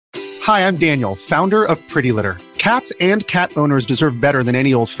Hi, I'm Daniel, founder of Pretty Litter. Cats and cat owners deserve better than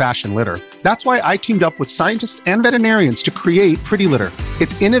any old-fashioned litter. That's why I teamed up with scientists and veterinarians to create Pretty Litter.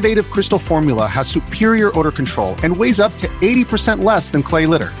 Its innovative crystal formula has superior odor control and weighs up to 80% less than clay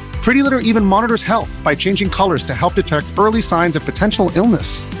litter. Pretty Litter even monitors health by changing colors to help detect early signs of potential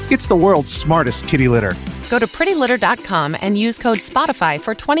illness. It's the world's smartest kitty litter. Go to prettylitter.com and use code SPOTIFY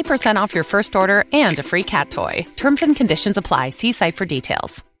for 20% off your first order and a free cat toy. Terms and conditions apply. See site for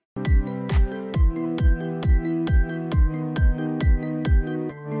details.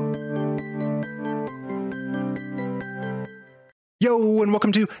 Yo, and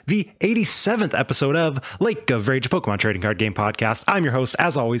welcome to the 87th episode of Lake of Rage, a Pokemon trading card game podcast. I'm your host,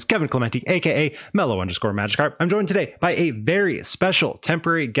 as always, Kevin Clementi, aka Mellow_Magikarp. I'm joined today by a very special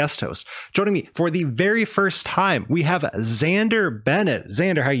temporary guest host. Joining me for the very first time, we have Xander Bennett.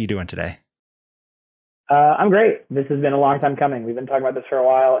 Xander, how are you doing today? I'm great. This has been a long time coming. We've been talking about this for a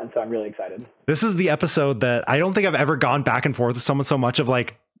while, and so I'm really excited. This is the episode that I don't think I've ever gone back and forth with someone so much of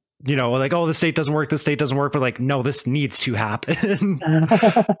like, you know, like, oh, this state doesn't work, but like, no, this needs to happen.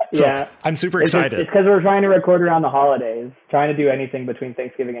 So yeah. I'm super excited. It's because we're trying to record around the holidays. Trying to do anything between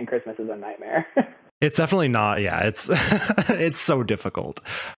Thanksgiving and Christmas is a nightmare. It's definitely not. Yeah, it's it's so difficult.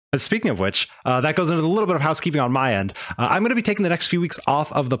 But speaking of which, that goes into a little bit of housekeeping on my end. I'm going to be taking the next few weeks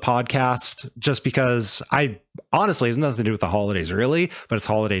off of the podcast just because honestly, it has nothing to do with the holidays really, but it's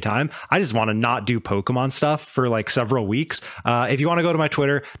holiday time. I just want to not do Pokemon stuff for like several weeks. If you want to go to my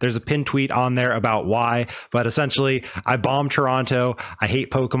Twitter, there's a pinned tweet on there about why, but essentially I bombed Toronto. I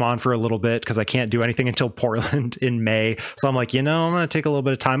hate Pokemon for a little bit because I can't do anything until Portland in May. So I'm like, I'm going to take a little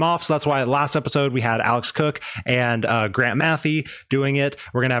bit of time off. So that's why last episode we had Alex Cook and Grant Matthey doing it.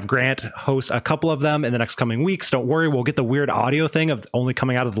 We're going to have Grant host a couple of them in the next coming weeks. Don't worry, we'll get the weird audio thing of only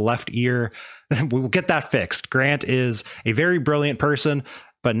coming out of the left ear. We will get that fixed. Grant is a very brilliant person,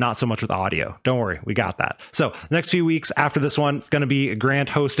 but not so much with audio. Don't worry, we got that. So the next few weeks after this one, it's going to be Grant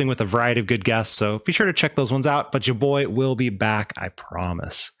hosting with a variety of good guests. So be sure to check those ones out. But your boy will be back, I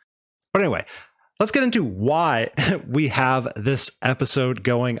promise. But anyway, let's get into why we have this episode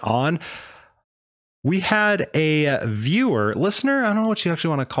going on. We had a listener, I don't know what you actually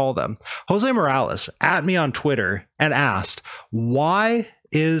want to call them, Jose Morales, at me on Twitter and asked, why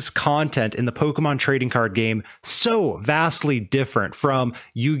is content in the Pokemon trading card game so vastly different from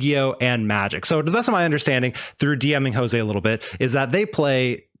Yu-Gi-Oh! And Magic? So to the best of my understanding, through DMing Jose a little bit, is that they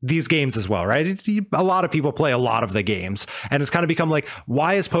play these games as well, right? A lot of people play a lot of the games, and it's kind of become like,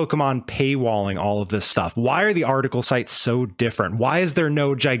 why is Pokemon paywalling all of this stuff? Why are the article sites so different? Why is there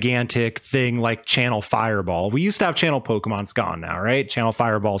no gigantic thing like Channel Fireball? We used to have Channel Pokemon's gone now, right? Channel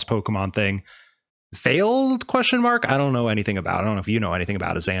Fireball's Pokemon thing failed? ? I don't know anything about it. I don't know if you know anything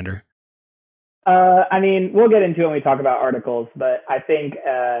about it, Xander. I mean, we'll get into it when we talk about articles, but I think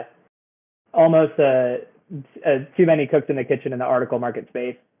almost too many cooks in the kitchen in the article market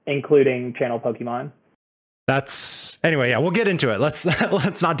space, including Channel Pokemon. Anyway, yeah, we'll get into it. Let's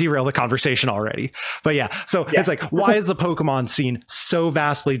not derail the conversation already. But yeah, so It's like, why is the Pokemon scene so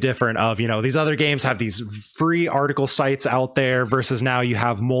vastly different of, these other games have these free article sites out there versus now you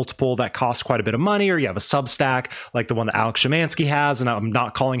have multiple that cost quite a bit of money, or you have a Substack like the one that Alex Szymanski has. And I'm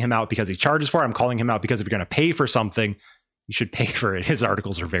not calling him out because he charges for it. I'm calling him out because if you're going to pay for something, you should pay for it. His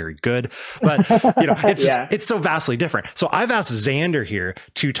articles are very good, but it's so vastly different. So I've asked Xander here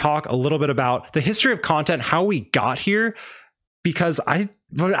to talk a little bit about the history of content, how we got here, because I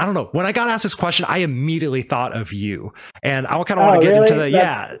don't know. When I got asked this question, I immediately thought of you, and I kind of want to get into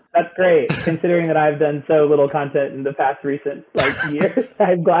the, That's great. Considering that I've done so little content in the past recent years,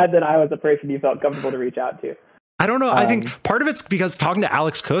 I'm glad that I was the person you felt comfortable to reach out to. I don't know. I think part of it's because talking to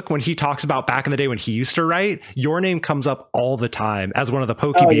Alex Cook, when he talks about back in the day when he used to write, your name comes up all the time as one of the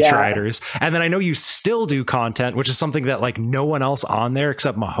PokeBeach writers. And then I know you still do content, which is something that like no one else on there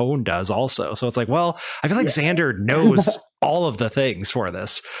except Mahone does also. So it's like, well, I feel like Xander knows all of the things for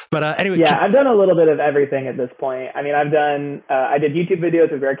this. But anyway. Yeah, I've done a little bit of everything at this point. I mean, I've done, I did YouTube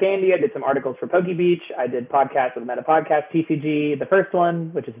videos with Rare Candy. I did some articles for PokeBeach. I did podcasts with Meta Podcast, TCG, the first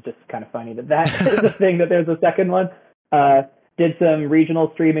one, which is just kind of funny that is the thing that there's a second one. Did some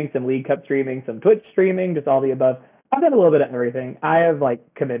regional streaming, some League Cup streaming, some Twitch streaming, just all the above. I've done a little bit of everything. I have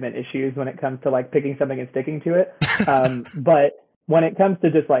commitment issues when it comes to picking something and sticking to it. But when it comes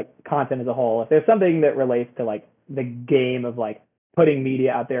to just content as a whole, if there's something that relates to the game of putting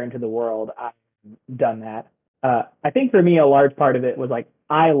media out there into the world, I've done that. I think for me, a large part of it was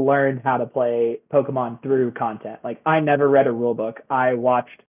I learned how to play Pokemon through content. I never read a rule book. I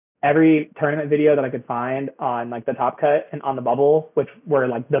watched every tournament video that I could find on the Top Cut and on the Bubble, which were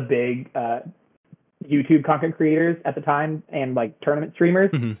the big YouTube content creators at the time and tournament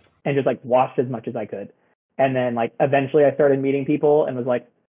streamers. Mm-hmm. and just like watched as much as I could. And then like eventually I started meeting people and was like,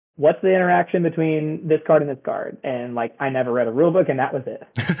 what's the interaction between this card and this card? And like I never read a rule book and that was it.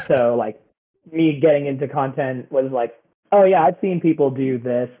 So like me getting into content was like, oh yeah, I've seen people do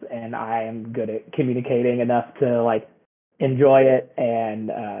this and I am good at communicating enough to like enjoy it.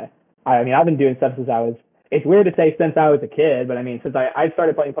 And I mean, I've been doing stuff since it's weird to say since I was a kid, but I mean, since I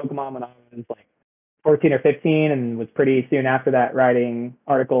started playing Pokemon when I was like 14 or 15 and was pretty soon after that writing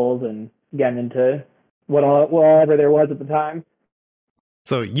articles and getting into whatever there was at the time.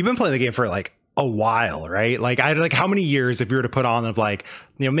 So you've been playing the game for like a while, right? Like how many years, if you were to put on of like,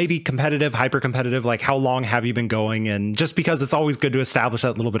 you know, maybe competitive, hyper competitive, like how long have you been going? And just because it's always good to establish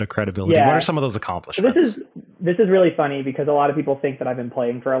that little bit of credibility. What are some of those accomplishments? This is really funny because a lot of people think that I've been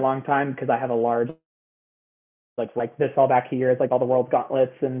playing for a long time because I have a large, like this all back here is like all the World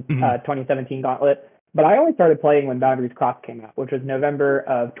Gauntlets and 2017 Gauntlet. But I only started playing when Boundaries Crossed came out, which was November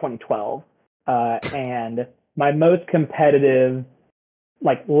of 2012. And my most competitive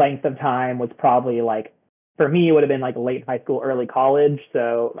like length of time was probably like, for me, it would have been like late high school, early college.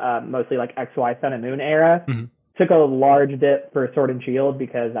 So mostly like XY Sun and Moon era. Took a large dip for Sword and Shield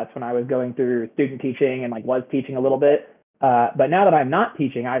because that's when I was going through student teaching and like was teaching a little bit. But now that I'm not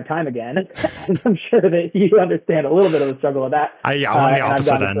teaching, I have time again. And I'm sure that you understand a little bit of the struggle of that. On the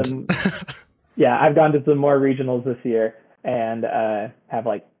opposite end. I've gone to some more regionals this year and have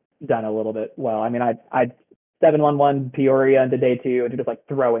like done a little bit well. I mean, I 7-1-1 Peoria into day 2 and just like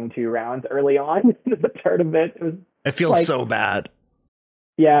throwing 2 rounds early on in the tournament. It feels like, so bad.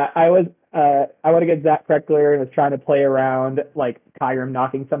 Yeah, I went against Zach Kreckler and was trying to play around like Kyurem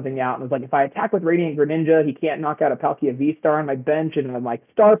knocking something out and was like, if I attack with Radiant Greninja, he can't knock out a Palkia V-Star on my bench. And I'm like,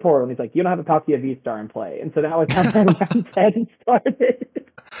 Star Portal. And he's like, you don't have a Palkia V-Star in play. And so that was how round 10 started.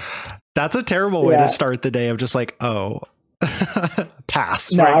 That's a terrible way to start the day of just like, oh,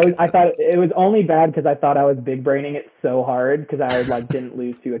 pass. No, I thought it was only bad because I thought I was big braining it so hard because I like didn't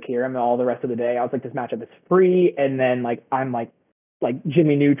lose to Akira all the rest of the day. I was like, this matchup is free, and then like I'm like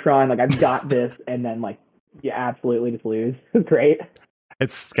Jimmy Neutron, like I've got this, and then like you absolutely just lose. Great.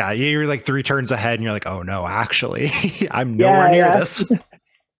 You're like 3 turns ahead, and you're like, oh no, actually, I'm nowhere near this.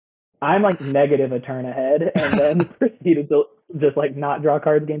 I'm like negative a turn ahead, and then proceeded to just like not draw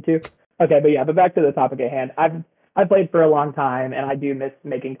cards game 2. Okay, but back to the topic at hand. I've played for a long time and I do miss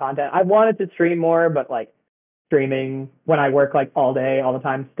making content. I wanted to stream more, but like streaming when I work like all day, all the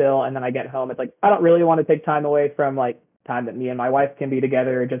time still, and then I get home, it's like I don't really want to take time away from like time that me and my wife can be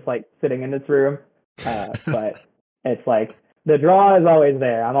together, just like sitting in this room. But it's like the draw is always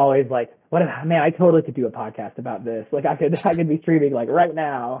there. I'm always like, I totally could do a podcast about this. Like I could be streaming like right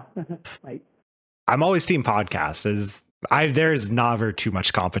now. Like I'm always team podcast. There's never too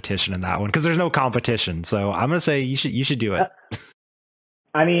much competition in that one because there's no competition. So I'm gonna say you should do it.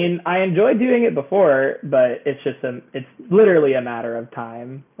 I mean, I enjoyed doing it before, but it's literally a matter of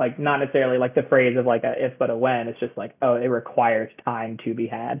time. Like not necessarily like the phrase of like a if but a when. It's just like, oh, it requires time to be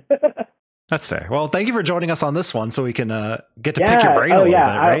had. That's fair. Well, thank you for joining us on this one, so we can get to pick your brain a little bit,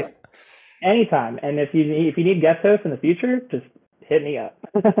 right? Anytime. And if you need guest hosts in the future, just hit me up.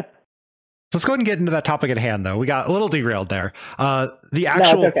 Let's go ahead and get into that topic at hand, though. We got a little derailed there. The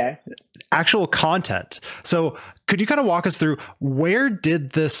actual content. So could you kind of walk us through where did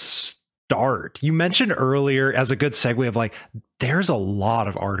this start? You mentioned earlier as a good segue of like, there's a lot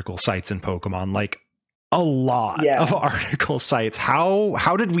of article sites in Pokemon, like a lot of article sites.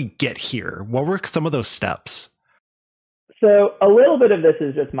 How did we get here? What were some of those steps? So a little bit of this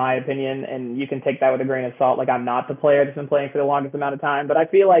is just my opinion, and you can take that with a grain of salt. Like I'm not the player that's been playing for the longest amount of time, but I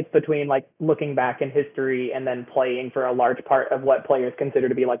feel like between like looking back in history and then playing for a large part of what players consider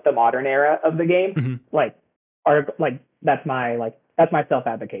to be like the modern era of the game, that's my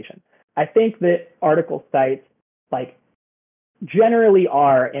self-advocation. I think that article sites like generally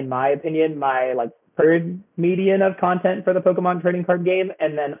are, in my opinion, my like preferred median of content for the Pokemon trading card game,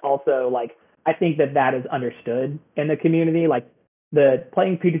 and then also like I think that is understood in the community. Like the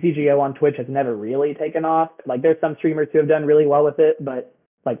playing PTCGO on Twitch has never really taken off. Like there's some streamers who have done really well with it, but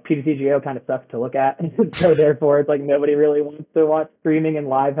like PTCGO kind of sucks to look at. So therefore it's like nobody really wants to watch streaming, and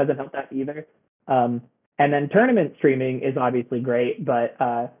live hasn't helped that either. And then tournament streaming is obviously great, but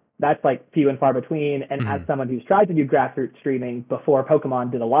that's like few and far between. And as someone who's tried to do grassroots streaming before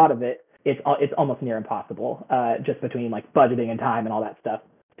Pokemon did a lot of it, it's almost near impossible, just between like budgeting and time and all that stuff,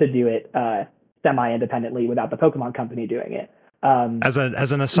 to do it semi-independently without the Pokemon company doing it. As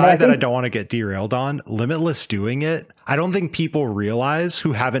an aside that I don't want to get derailed on, Limitless doing it, I don't think people realize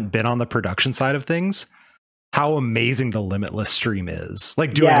who haven't been on the production side of things how amazing the Limitless stream is.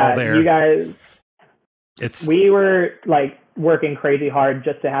 Like doing all their... You guys... We were like working crazy hard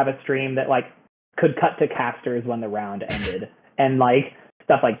just to have a stream that like could cut to casters when the round ended and like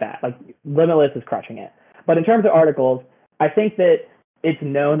stuff like that. Like Limitless is crushing it. But in terms of articles, I think that it's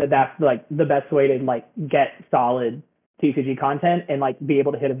known that that's like the best way to like get solid TCG content and like be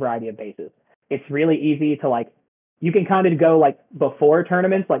able to hit a variety of bases. It's really easy to like, you can kind of go like before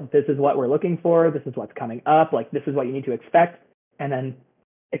tournaments, like this is what we're looking for, this is what's coming up, like this is what you need to expect. And then,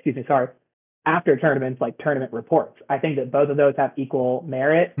 after tournaments, like tournament reports. I think that both of those have equal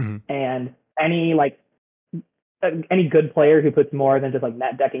merit, and any good player who puts more than just like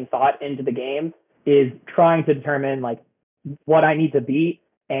net decking thought into the game is trying to determine like what I need to beat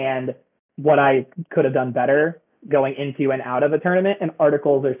and what I could have done better going into and out of a tournament. And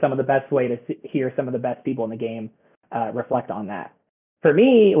articles are some of the best way to hear some of the best people in the game reflect on that. For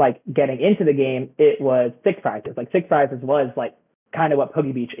me, like getting into the game, it was Six Prizes. Like Six Prizes was like kind of what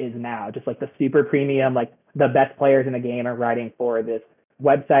PokeBeach is now, just like the super premium, like the best players in the game are writing for this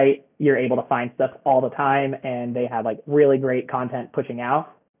website. You're able to find stuff all the time, and they have like really great content pushing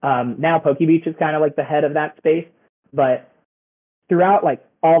out. Now PokeBeach is kind of like the head of that space, but throughout like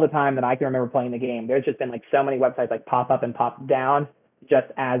all the time that I can remember playing the game, there's just been like so many websites like pop up and pop down just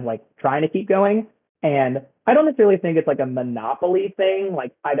as like trying to keep going. And I don't necessarily think it's like a monopoly thing.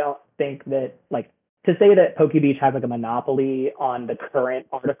 Like I don't think that like to say that PokeBeach has like a monopoly on the current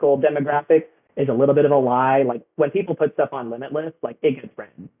article demographic is a little bit of a lie. Like when people put stuff on Limitless, like it gets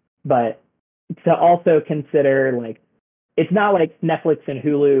read. But to also consider like, it's not like Netflix and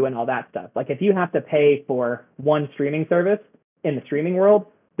Hulu and all that stuff. Like if you have to pay for one streaming service in the streaming world,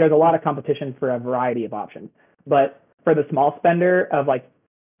 there's a lot of competition for a variety of options. But for the small spender of like,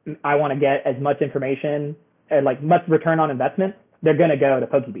 I want to get as much information and like much return on investment, they're going to go to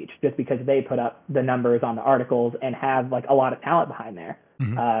PokeBeach just because they put up the numbers on the articles and have like a lot of talent behind there.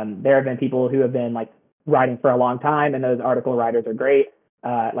 There have been people who have been like writing for a long time, and those article writers are great.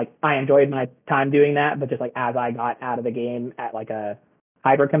 Like I enjoyed my time doing that, but just like as I got out of the game at like a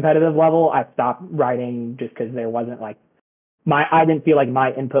hyper competitive level, I stopped writing just because there wasn't like I didn't feel like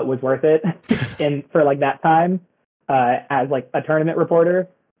my input was worth it in for like that time as like a tournament reporter.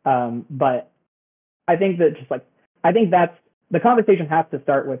 But I think that just like, I think that's, the conversation has to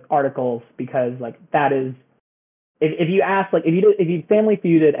start with articles, because like that is, if you ask, like if you family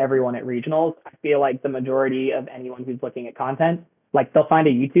feuded everyone at regionals, I feel like the majority of anyone who's looking at content, like they'll find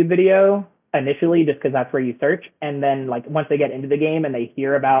a YouTube video initially just because that's where you search. And then like once they get into the game and they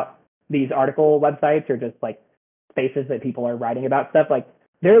hear about these article websites or just like spaces that people are writing about stuff, like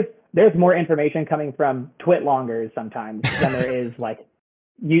there's more information coming from Twitlongers sometimes than there is like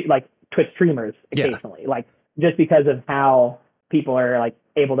Twitch streamers occasionally. Like just because of how people are like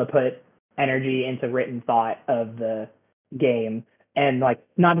able to put energy into written thought of the game. And like,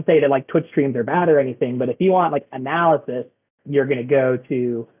 not to say that like Twitch streams are bad or anything, but if you want like analysis, you're going to go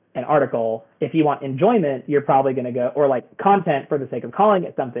to an article. If you want enjoyment, you're probably going to go, or like content for the sake of calling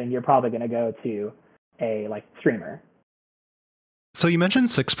it something, you're probably going to go to a like streamer. So you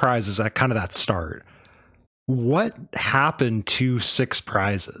mentioned Six Prizes at kind of that start. What happened to Six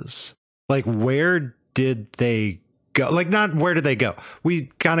Prizes? Like, where did they go? Like, not where did they go? We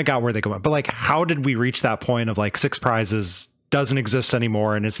kind of got where they go, but like, how did we reach that point of like Six Prizes doesn't exist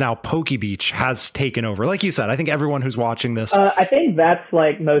anymore and it's now PokeBeach has taken over? Like you said, I think everyone who's watching this, I think that's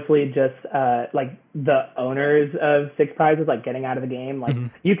like mostly just like the owners of Six Prizes like getting out of the game. Like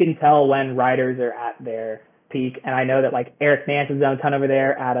you can tell when writers are at their peak, and I know that like Eric Nance has done a ton over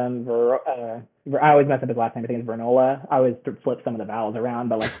there. Adam I always mess up his last name. I think it's Vernola. I always flip some of the vowels around,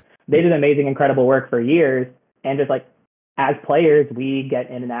 but like they did amazing, incredible work for years. And just like as players, we get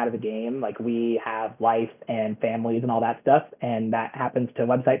in and out of the game. Like we have life and families and all that stuff, and that happens to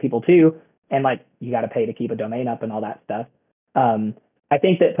website people too. And like you got to pay to keep a domain up and all that stuff. I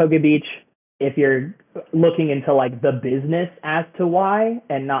think that PokeBeach, if you're looking into like the business as to why,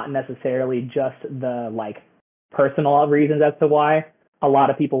 and not necessarily just the like personal reasons as to why, a lot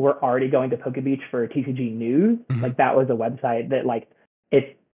of people were already going to PokeBeach for TCG news. Like that was a website that like, it's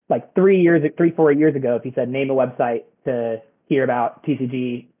like 4 years ago, if you said name a website to hear about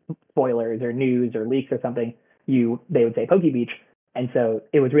TCG spoilers or news or leaks or something, they would say PokeBeach. And so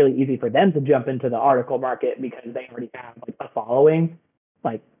it was really easy for them to jump into the article market because they already have like a following.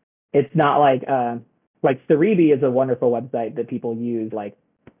 Like it's not like Cerebi is a wonderful website that people use, like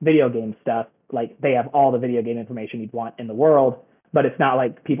video game stuff. Like they have all the video game information you'd want in the world, but it's not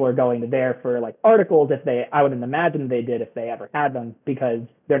like people are going to there for like articles. I wouldn't imagine they did if they ever had them, because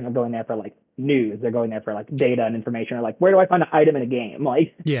they're not going there for like news. They're going there for like data and information, or like, where do I find an item in a game?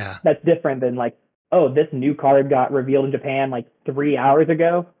 Like, yeah, that's different than like, oh, this new card got revealed in Japan like 3 hours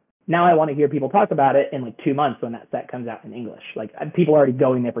ago. now I want to hear people talk about it in like 2 months when that set comes out in English. Like people are already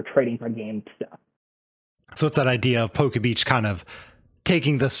going there for trading for game stuff. So it's that idea of PokeBeach kind of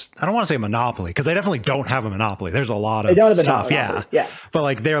taking this, I don't want to say monopoly, because they definitely don't have a monopoly. There's a lot of stuff. Yeah. But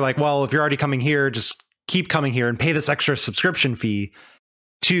like, they're like, well, if you're already coming here, just keep coming here and pay this extra subscription fee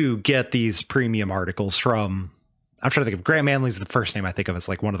to get these premium articles from, I'm trying to think of Grant Manley's the first name I think of as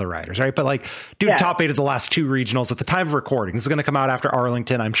like one of the writers, right? But like, dude, top 8 of the last 2 regionals at the time of recording. This is going to come out after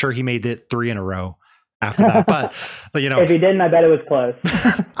Arlington. I'm sure he made it 3 in a row after that, but you know, if he didn't, I bet it was close.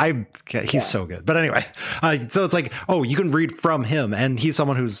 He's so good. But anyway, so it's like, oh, you can read from him, and he's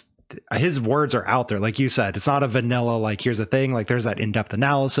someone who's, his words are out there. Like you said, it's not a vanilla, like, here's a thing, like there's that in-depth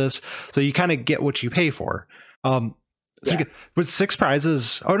analysis. So you kind of get what you pay for. So was Six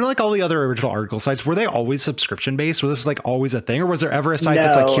Prizes, or like all the other original article sites, were they always subscription based? Was this like always a thing, or was there ever a site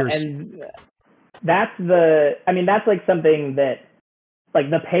that's like, here's, and that's like something that, like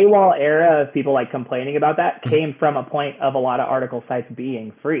the paywall era of people like complaining about that came from a point of a lot of article sites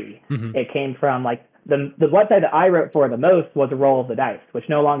being free. It came from like the website that I wrote for the most was A Roll of the Dice, which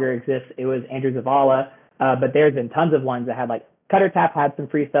no longer exists. It was Andrew Zavala, but there's been tons of ones that had like Cutter Tap had some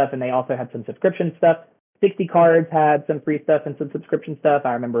free stuff, and they also had some subscription stuff. 60 Cards had some free stuff and some subscription stuff.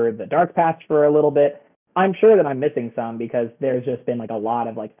 I remember the Dark Patch for a little bit. I'm sure that I'm missing some because there's just been like a lot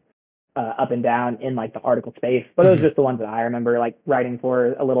of like up and down in like the article space, but those are just the ones that I remember like writing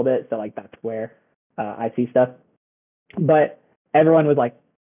for a little bit. So like that's where I see stuff. But everyone was like,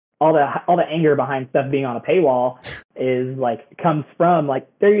 all the anger behind stuff being on a paywall is like comes from like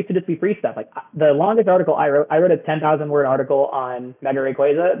there used to just be free stuff. Like the longest article I wrote a 10,000 word article on Mega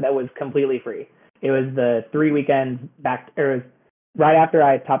Rayquaza that was completely free. It was the 3 weekends back. It was right after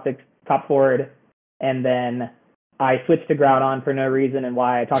I top forward, and then I switched to Groudon for no reason, and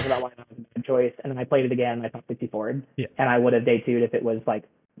why I talked about why it was a bad choice, and then I played it again, and I top 60 forward, and I would have day 2'd if it was like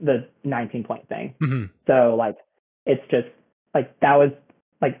the 19-point thing. So like, it's just like, that was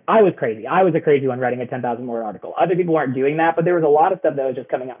like, I was crazy. I was a crazy one writing a 10,000 word article. Other people aren't doing that, but there was a lot of stuff that was just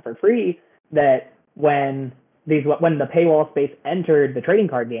coming out for free that when the paywall space entered the trading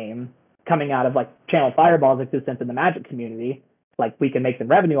card game, coming out of like Channel Fireball's existence in the Magic community, like we can make some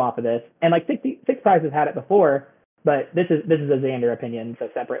revenue off of this. And like Six Prizes had it before, but this is a Xander opinion, so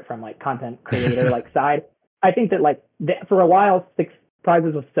separate from like content creator like side. I think that like for a while, Six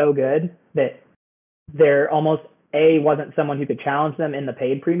Prizes was so good that there almost A, wasn't someone who could challenge them in the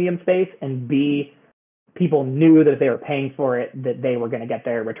paid premium space, and B, people knew that if they were paying for it, that they were going to get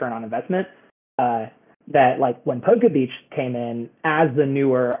their return on investment. That like when PokeBeach came in as the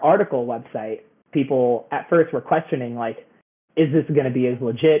newer article website, people at first were questioning like, is this going to be as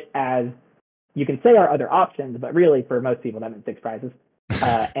legit as you can say our other options? But really, for most people, that meant Six Prizes.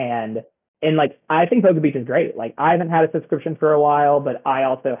 And like, I think PokeBeach is great. Like, I haven't had a subscription for a while, but I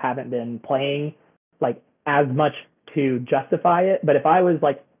also haven't been playing like as much to justify it. But if I was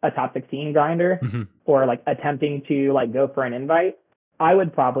like a top 16 grinder or like attempting to like go for an invite, I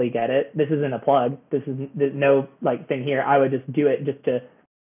would probably get it. This isn't a plug. There's no like thing here. I would just do it just to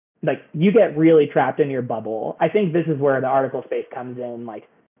like, you get really trapped in your bubble. I think this is where the article space comes in. Like,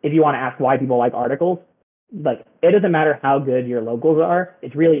 if you want to ask why people like articles, like, it doesn't matter how good your locals are.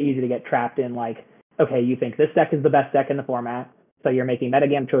 It's really easy to get trapped in like, okay, you think this deck is the best deck in the format, so you're making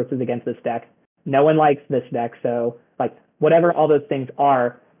metagame choices against this deck. No one likes this deck, so like, whatever all those things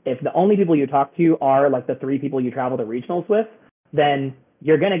are, if the only people you talk to are like the 3 people you travel to regionals with, then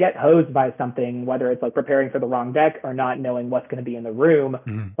you're going to get hosed by something, whether it's like preparing for the wrong deck or not knowing what's going to be in the room.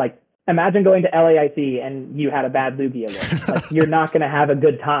 Like, imagine going to LAIC and you had a bad Lugia list. Like, you're not going to have a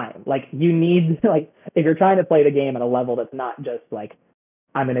good time. Like, you need, like, if you're trying to play the game at a level that's not just like,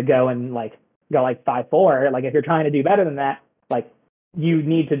 I'm going to go 5-4, like, if you're trying to do better than that, like, you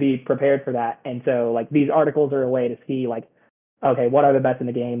need to be prepared for that. And so like, these articles are a way to see like, okay, what are the best in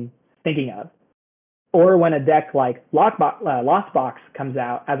the game thinking of? Or when a deck like Lost Box comes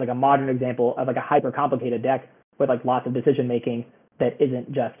out as like a modern example of like a hyper complicated deck with like lots of decision making that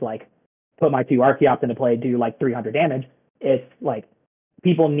isn't just like put my 2 Archeops into play, do like 300 damage. It's like,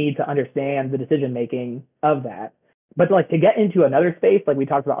 people need to understand the decision making of that. But like, to get into another space, like we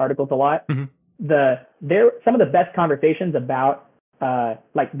talked about articles a lot, some of the best conversations about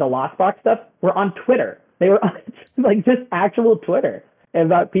like the Lost Box stuff were on Twitter. They were on like just actual Twitter,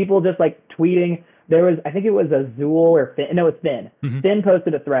 about people just like tweeting. There was, I think it was a Zool or Finn. No, it's Finn. Finn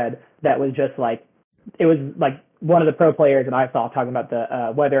posted a thread that was just like, it was like one of the pro players that I saw talking about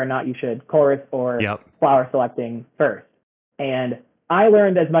the whether or not you should chorus or flower selecting first. And I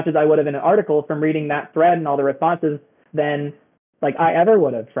learned as much as I would have in an article from reading that thread and all the responses than like I ever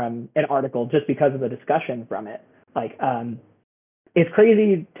would have from an article, just because of the discussion from it. Like, it's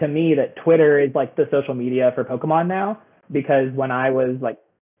crazy to me that Twitter is like the social media for Pokemon now, because when I was like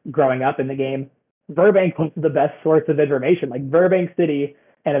growing up in the game, Burbank was the best source of information. Like Burbank City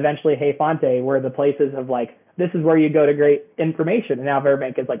and eventually Hey Fonte were the places of like, this is where you go to great information. And now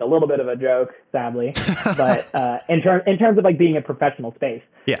Burbank is like a little bit of a joke, sadly, but in terms of like being a professional space.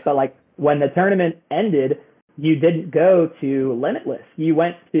 Yeah. But like when the tournament ended, you didn't go to Limitless. You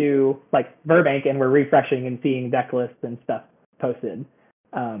went to like Burbank and were refreshing and seeing deck lists and stuff posted.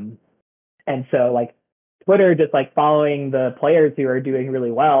 And so like Twitter, just like following the players who are doing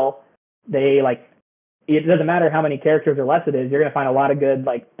really well, they like, it doesn't matter how many characters or less it is, you're going to find a lot of good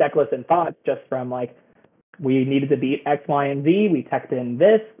like deck lists and thoughts just from like, we needed to beat X, Y, and Z. We teched in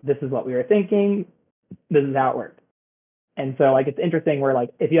this. This is what we were thinking. This is how it worked. And so like, it's interesting where like,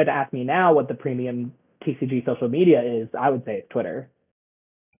 if you had to ask me now what the premium TCG social media is, I would say it's Twitter.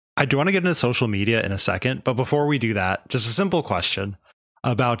 I do want to get into social media in a second, but before we do that, just a simple question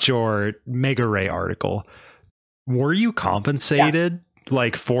about your Mega Ray article. Were you compensated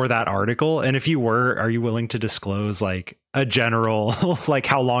like for that article? And if you were, are you willing to disclose like a general, like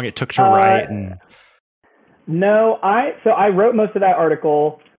how long it took to write? And no, I wrote most of that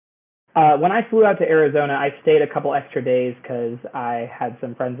article. When I flew out to Arizona, I stayed a couple extra days because I had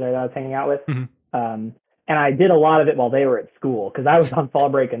some friends there that I was hanging out with. Mm-hmm. And I did a lot of it while they were at school because I was on fall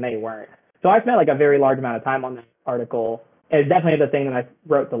break and they weren't. So I spent like a very large amount of time on that article. It's definitely the thing that I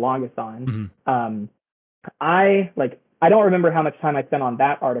wrote the longest on. Mm-hmm. I don't remember how much time I spent on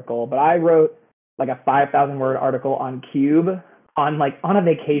that article, but I wrote like a 5,000 word article on Cube on a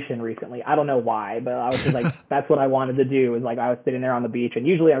vacation recently. I don't know why, but I was just like, that's what I wanted to do. Was like, I was sitting there on the beach, and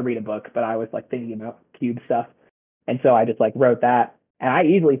usually I read a book, but I was like thinking about Cube stuff. And so I just like wrote that, and I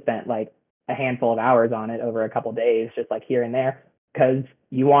easily spent like a handful of hours on it over a couple of days, just like here and there, because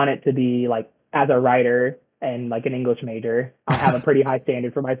you want it to be like, as a writer and like an English major, I have a pretty high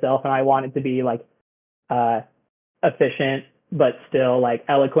standard for myself, and I want it to be like efficient, but still like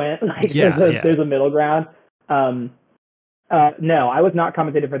eloquent. Like there's a middle ground. No, I was not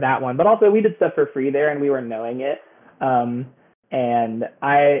compensated for that one, but also we did stuff for free there and we were knowing it. And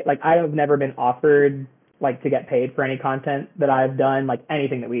I have never been offered like to get paid for any content that I've done, like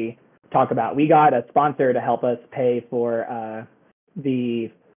anything that we talk about. We got a sponsor to help us pay for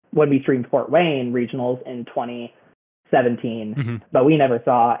when we streamed Fort Wayne regionals in 2017, mm-hmm. but we never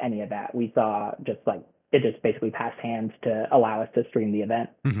saw any of that. We saw just like, it just basically passed hands to allow us to stream the event.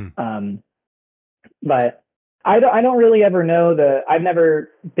 Mm-hmm. But I don't really ever know I've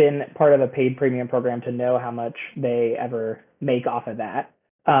never been part of a paid premium program to know how much they ever make off of that.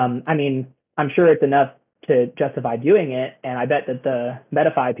 I mean, I'm sure it's enough to justify doing it. And I bet that the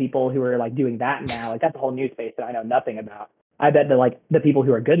Metafy people who are like doing that now, like that's a whole new space that I know nothing about. I bet that like the people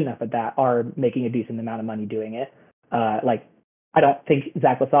who are good enough at that are making a decent amount of money doing it. Like, I don't think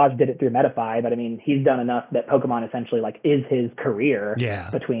Zach Lesage did it through Metafy, but I mean, he's done enough that Pokemon essentially like is his career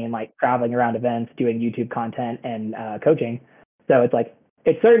between like traveling around events, doing YouTube content and coaching. So it's like,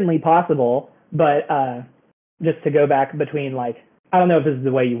 it's certainly possible, but just to go back between like, I don't know if this is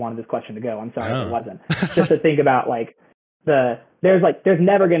the way you wanted this question to go. I'm sorry if it wasn't. Just to think about like there's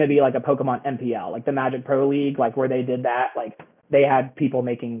never going to be like a Pokemon MPL, like the Magic Pro League, like where they did that, like they had people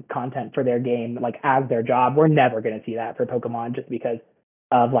making content for their game like as their job. We're never going to see that for Pokemon just because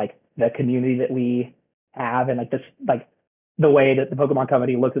of like the community that we have and like this, like the way that the Pokemon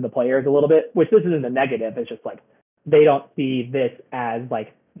company looks at the players a little bit, which this isn't a negative. It's just like, they don't see this as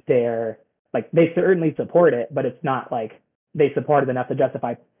like their, like they certainly support it, but it's not like they support it enough to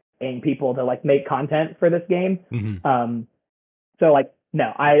justify paying people to like make content for this game. Mm-hmm. So like,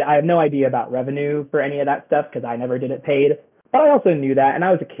 no, I have no idea about revenue for any of that stuff because I never did it paid. But I also knew that, and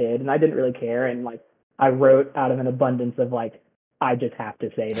I was a kid, and I didn't really care, and like I wrote out of an abundance of like, I just have to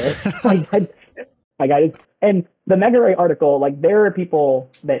say this. And the Mega Ray article, like there are people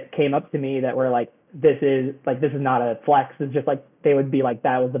that came up to me that were like, this is not a flex. It's just like they would be like,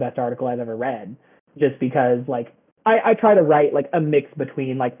 that was the best article I've ever read, just because like I try to write like a mix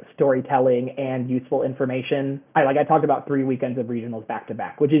between like storytelling and useful information. I talked about 3 weekends of regionals back to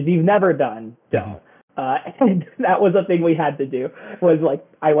back, which is you've never done. Don't. And that was a thing we had to do, was like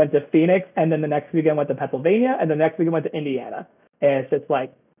I went to Phoenix and then the next weekend went to Pennsylvania and the next weekend went to Indiana. And it's just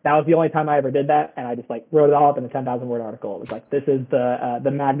like, that was the only time I ever did that. And I just like wrote it all up in a 10,000 word article. It was like, this is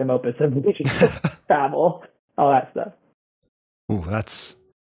the magnum opus of travel, all that stuff. Ooh,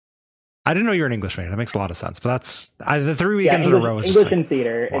 I didn't know you were an English major. That makes a lot of sense. But the 3 weekends in a row is English just and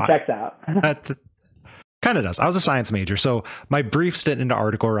theater. It checks out. Kind of does. I was a science major, so my brief stint into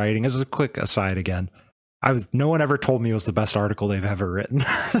article writing, as a quick aside again, no one ever told me it was the best article they've ever written.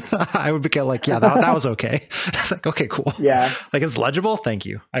 I would be like, yeah, that was okay. It's like, okay, cool. Yeah. Like, it's legible. Thank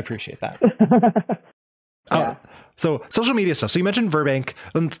you. I appreciate that. Yeah. So social media stuff. So you mentioned Verbank,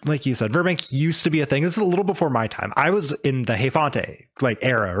 and like you said, Verbank used to be a thing. This is a little before my time. I was in the HeyFonte like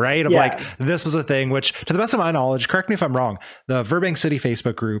era, right? Of like, this was a thing, which to the best of my knowledge, correct me if I'm wrong, the Verbank City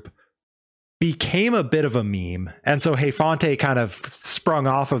Facebook group became a bit of a meme. And so HeyFonte kind of sprung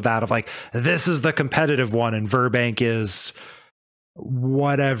off of that of like, this is the competitive one and Verbank is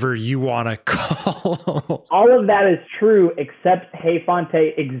whatever you want to call. All of that is true, except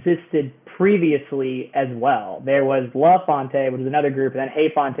HeyFonte existed previously as well. There was La Fonte, which is another group, and then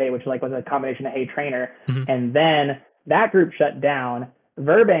HeyFonte, which like was a combination of Hey Trainer. Mm-hmm. And then that group shut down.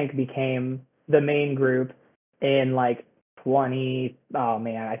 Verbank became the main group in like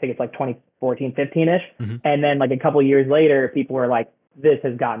I think it's like 2014, 15-ish. Mm-hmm. And then like a couple years later, people were like, this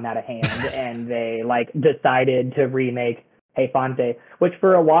has gotten out of hand. And they like decided to remake HeyFonte, which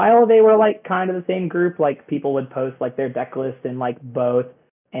for a while they were like kind of the same group. Like people would post like their deck list in like both.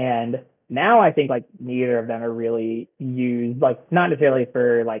 And now I think like neither of them are really used, like not necessarily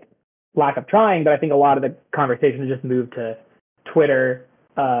for like lack of trying, but I think a lot of the conversations just moved to Twitter.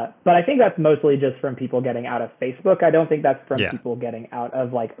 But I think that's mostly just from people getting out of Facebook. I don't think that's from people getting out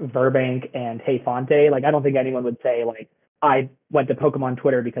of like Verbank and HeyFonte. Like I don't think anyone would say like I went to Pokemon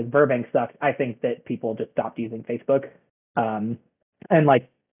Twitter because Verbank sucked. I think that people just stopped using Facebook. And like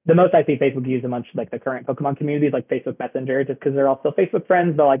the most I see Facebook used amongst like the current Pokemon community is like Facebook Messenger, just because they're all still Facebook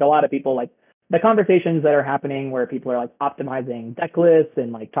friends. But like a lot of people, like the conversations that are happening where people are like optimizing deck lists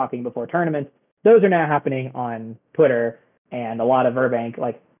and like talking before tournaments, those are now happening on Twitter. And a lot of Verbank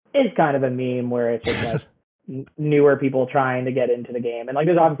like is kind of a meme where it's just like newer people trying to get into the game. And like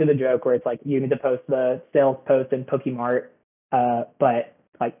there's obviously the joke where it's like you need to post the sales post in Pokemart. But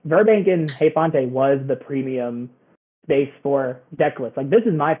like Verbank and HeyFonte was the premium space for deck lists. Like this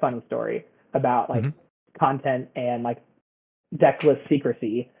is my funny story about like content and like deck list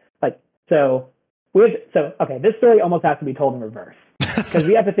secrecy. Like okay, this story almost has to be told in reverse because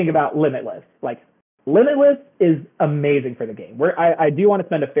we have to think about Limitless. Like Limitless is amazing for the game. I do want to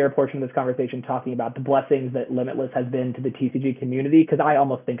spend a fair portion of this conversation talking about the blessings that Limitless has been to the TCG community, because I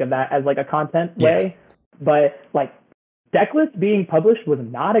almost think of that as like a content way. But like deck lists being published was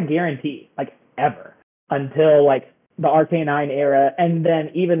not a guarantee, like ever, until like the Arcanine era. And then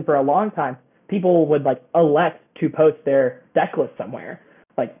even for a long time, people would like elect to post their deck list somewhere.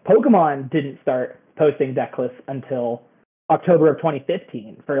 Like Pokemon didn't start posting deck lists until October of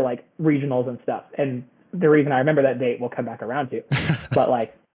 2015 for like regionals and stuff. And the reason I remember that date we'll come back around to, but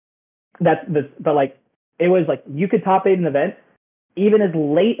like it was like you could top 8 an event even as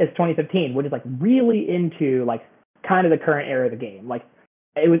late as 2015, which is like really into like kind of the current era of the game. Like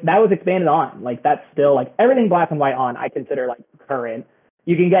that was expanded on. Like that's still like everything Black and White on I consider like current.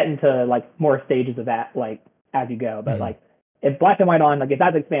 You can get into like more stages of that like as you go, but like if Black and White on, like if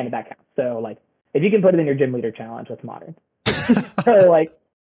that's expanded, that counts. So like if you can put it in your gym leader challenge, that's modern.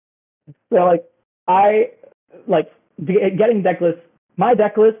 Getting deck lists. My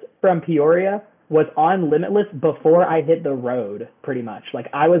deck list from Peoria was on Limitless before I hit the road, pretty much. Like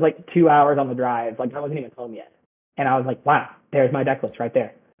I was like 2 hours on the drive, like I wasn't even home yet, and I was like, wow, there's my deck list right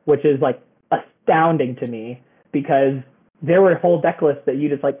there, which is like astounding to me because there were whole deck lists that you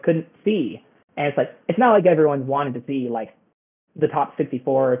just like couldn't see, and it's like it's not like everyone wanted to see like the top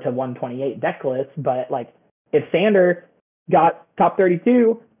 64 to 128 deck lists, but like if Sander got top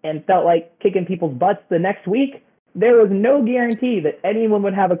 32 and felt like kicking people's butts the next week, there was no guarantee that anyone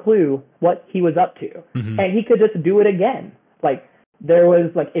would have a clue what he was up to. Mm-hmm. And he could just do it again. Like there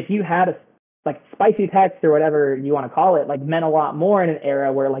was like, if you had a like spicy text or whatever you want to call it, like meant a lot more in an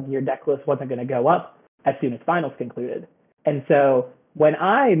era where like your deck list wasn't going to go up as soon as finals concluded. And so when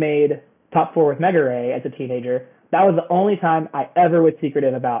I made top 4 with Mega Ray as a teenager, that was the only time I ever was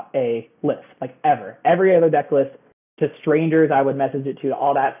secretive about a list, like ever. Every other deck list, to strangers, I would message it to,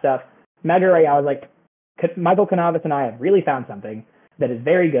 all that stuff. Mega Ray, I was like, Michael Canavis and I have really found something that is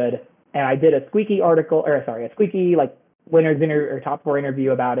very good. And I did a squeaky like winner's top 4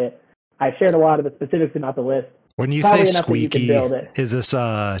 interview about it. I shared a lot of the specifics about the list. When you say squeaky, is this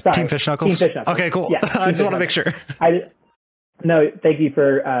Team Fish Knuckles? Team Fish Knuckles. Okay, cool. Yeah, I just want to make sure. No, thank you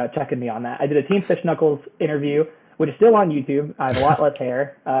for checking me on that. I did a Team Fish Knuckles interview, which is still on YouTube. I have a lot less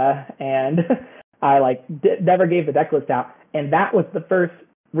hair, and I like never gave the deck list out. And that was the first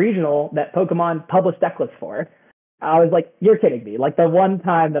regional that Pokemon published deck lists for. I was like, you're kidding me. Like the one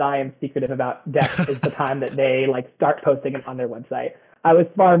time that I am secretive about decks is the time that they like start posting it on their website. I was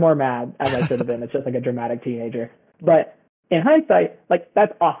far more mad as I should have been. It's just like a dramatic teenager. But in hindsight, like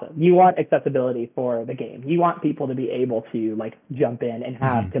that's awesome. You want accessibility for the game. You want people to be able to like jump in and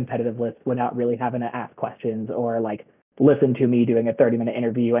have competitive lists without really having to ask questions or like listen to me doing a 30-minute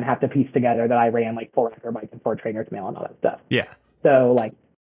interview and have to piece together that I ran like 4 acrobikes and 4 trainers mail and all that stuff. Yeah. So like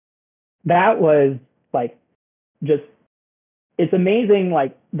that was like just, it's amazing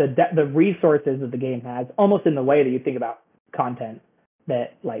like the resources that the game has, almost in the way that you think about content,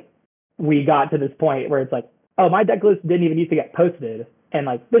 that like we got to this point where it's like, oh, my deck list didn't even used to get posted. And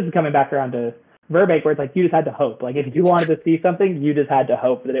like, this is coming back around to Verbank, where it's like, you just had to hope. Like, if you wanted to see something, you just had to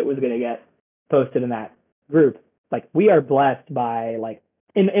hope that it was going to get posted in that group. Like, we are blessed by, like,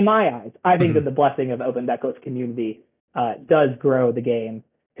 in my eyes, I think that the blessing of open deck list community does grow the game,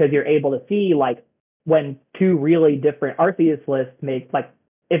 because you're able to see, like, when 2 really different Arceus lists make, like,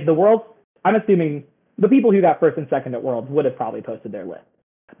 if the Worlds, I'm assuming the people who got first and second at Worlds would have probably posted their list.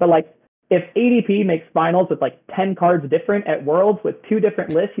 But, like, if ADP makes finals with like 10 cards different at Worlds with 2 different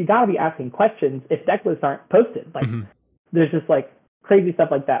lists, you gotta be asking questions if deck lists aren't posted. Like, there's just like crazy stuff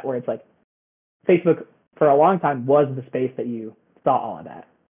like that where it's like Facebook for a long time was the space that you saw all of that.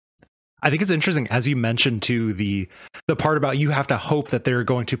 I think it's interesting, as you mentioned too, the part about you have to hope that they're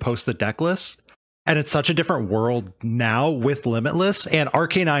going to post the deck list. And it's such a different world now with Limitless and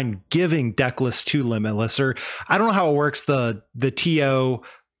Arcanine giving deck lists to Limitless, or I don't know how it works. The TO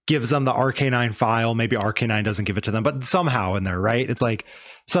gives them the Arcanine file. Maybe Arcanine doesn't give it to them, but somehow in there, right? It's like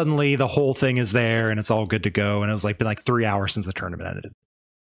suddenly the whole thing is there and it's all good to go. And it was like been like 3 hours since the tournament ended.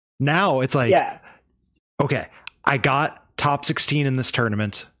 Now it's like, okay, I got top 16 in this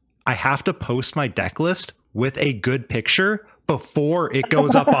tournament. I have to post my deck list with a good picture before it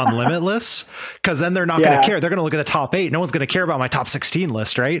goes up on Limitless, because then they're not going to care. They're going to look at the top 8. No one's going to care about my top 16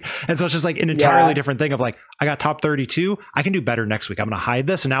 list, right? And so it's just like an entirely different thing of like, I got top 32. I can do better next week. I'm going to hide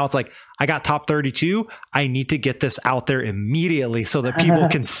this. And now it's like, I got top 32. I need to get this out there immediately so that people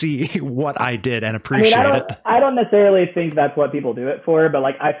can see what I did and appreciate it. I don't necessarily think that's what people do it for, but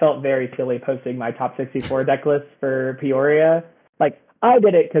like I felt very silly posting my top 64 deck list for Peoria. Like, I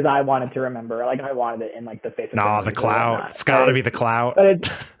did it because I wanted to remember. Like, I wanted it in like the face of the clout. It's got to be the clout. But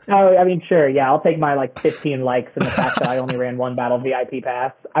it's, I mean, sure, yeah, I'll take my like 15 likes in the fact that I only ran 1 battle VIP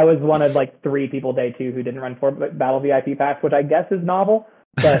pass. I was one of like 3 people day 2 who didn't run 4 battle VIP pass, which I guess is novel.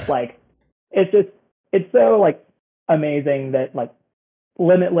 But like, it's so like amazing that like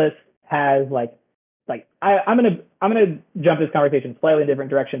Limitless has like I'm gonna jump this conversation slightly in a different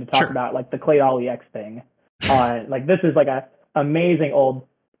direction to talk about like the Claydol EX thing. Like, this is like a amazing old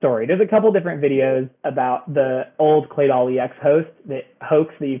story. There's a couple different videos about the old Claydol EX host that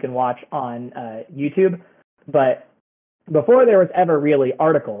you can watch on YouTube. But before there was ever really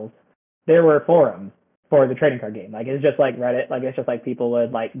articles, there were forums for the trading card game. Like, it's just like Reddit. Like, it's just like people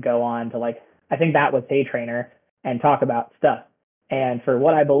would like go on to like, I think that was Hey Trainer, and talk about stuff. And for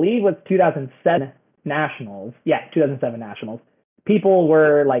what I believe was 2007 Nationals, people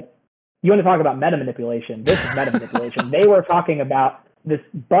were like, you want to talk about meta manipulation? This is meta manipulation. They were talking about this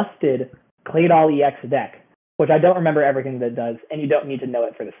busted Claydol EX deck, which I don't remember everything that it does, and you don't need to know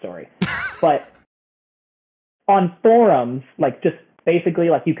it for the story. But on forums, like just basically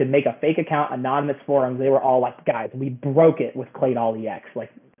like you could make a fake account, anonymous forums, they were all like, guys, we broke it with Claydol EX.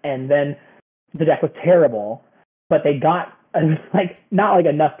 Like, and then the deck was terrible, but they got like not like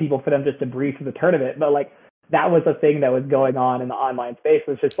enough people for them just to brief the tournament, but like that was a thing that was going on in the online space.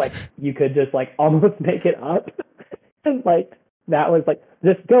 It was just like, you could just like almost make it up. And like, that was like,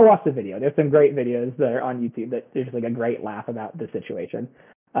 just go watch the video. There's some great videos that are on YouTube that there's just like a great laugh about the situation.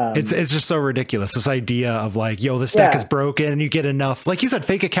 It's just so ridiculous. This idea of like, yo, this deck is broken, and you get enough, like you said,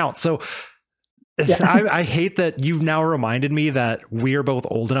 fake accounts. So I hate that you've now reminded me that we are both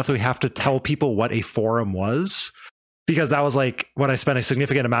old enough that we have to tell people what a forum was. Because that was like what I spent a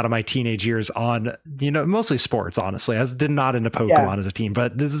significant amount of my teenage years on, mostly sports, honestly. I did not into Pokemon as a teen,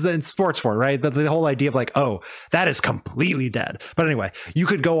 but this is in sports for, right? The whole idea of like, oh, that is completely dead. But anyway, you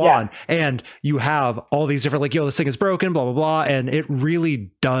could go on and you have all these different, like, yo, this thing is broken, blah, blah, blah. And it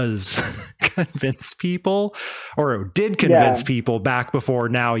really does convince people, or it did convince people back before.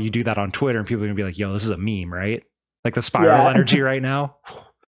 Now you do that on Twitter and people are going to be like, yo, this is a meme, right? Like the spiral energy right now.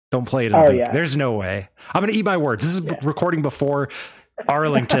 Don't play it. There's no way. I'm going to eat my words. This is recording before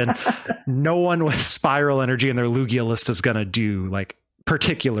Arlington. No one with spiral energy in their Lugia list is going to do like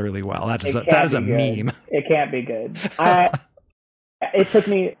particularly well. That is a meme. It can't be good. It took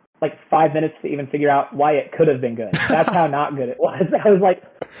me like 5 minutes to even figure out why it could have been good. That's how not good it was. I was like,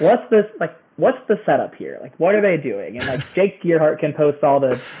 what's this? Like, what's the setup here? Like, what are they doing? And like Jake Gearhart can post all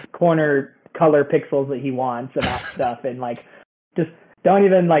the corner color pixels that he wants about stuff, and like just don't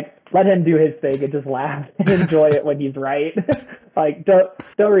even like let him do his thing and just laugh and enjoy it when he's right. Like don't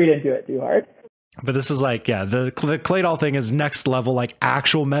read into it too hard. But this is like, yeah, the Claydol thing is next level, like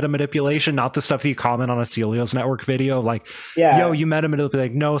actual meta manipulation, not the stuff that you comment on a Celios Network video. Like, yo, you meta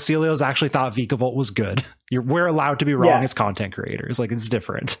manipulate. Like, no, Celios actually thought Vikavolt was good. We're allowed to be wrong as content creators. Like, it's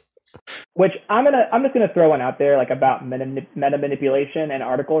different. Which I'm just gonna throw one out there, like about meta manipulation and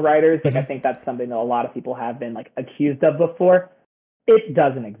article writers. Like, I think that's something that a lot of people have been like accused of before. It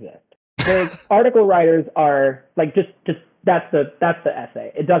doesn't exist. The article writers are like just that's the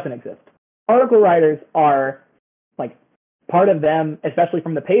essay. It doesn't exist. Article writers are like part of them, especially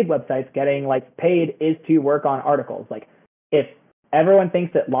from the paid websites, getting like paid is to work on articles. Like if everyone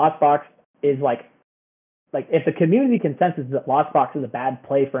thinks that Lostbox is like if the community consensus is that Lostbox is a bad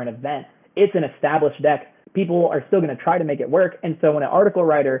play for an event, it's an established deck. People are still going to try to make it work. And so when an article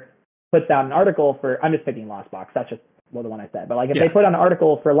writer puts out an article for, I'm just picking Lostbox. That's just the one I said. But like if they put out an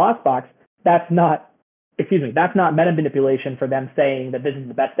article for Lostbox, that's not meta manipulation for them saying that this is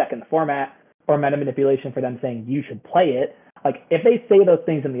the best deck in the format, or meta manipulation for them saying you should play it. Like if they say those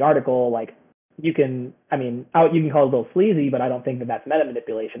things in the article, like you can call it a little sleazy, but I don't think that that's meta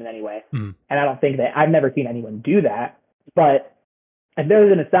manipulation in any way. And I don't think that, I've never seen anyone do that. But if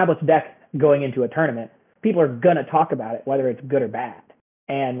there's an established deck going into a tournament, people are gonna talk about it, whether it's good or bad.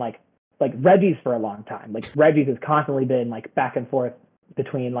 And like Reggie's for a long time, like Reggie's has constantly been like back and forth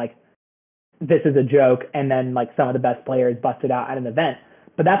between like this is a joke and then like some of the best players busted out at an event.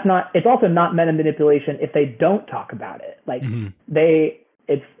 But it's also not meta manipulation if they don't talk about it. Like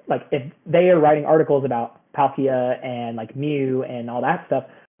it's like if they are writing articles about Palkia and like Mew and all that stuff,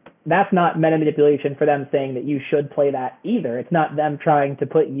 that's not meta manipulation for them saying that you should play that either. It's not them trying to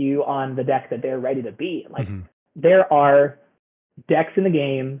put you on the deck that they're ready to be. Like there are decks in the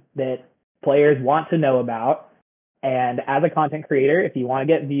game that players want to know about. And as a content creator, if you want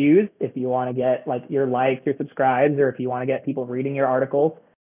to get views, if you want to get like your likes, your subscribes, or if you want to get people reading your articles,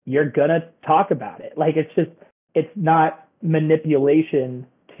 you're going to talk about it. Like it's not manipulation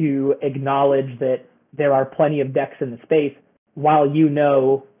to acknowledge that there are plenty of decks in the space while you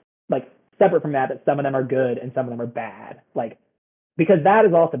know, like separate from that some of them are good and some of them are bad. Like, because that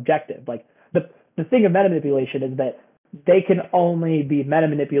is all subjective. Like the thing of meta manipulation is that they can only be meta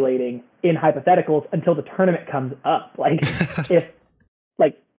manipulating in hypotheticals until the tournament comes up. Like if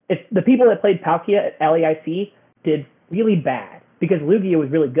the people that played Palkia at LAIC did really bad because Lugia was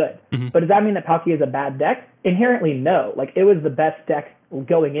really good. But does that mean that Palkia is a bad deck? Inherently, no. Like it was the best deck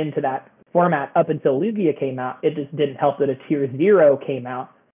going into that format up until Lugia came out. It just didn't help that a tier 0 came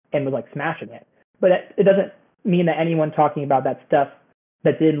out and was like smashing it. But it doesn't mean that anyone talking about that stuff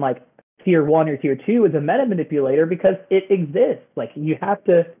that's in like tier 1 or tier 2 is a meta manipulator, because it exists. Like you have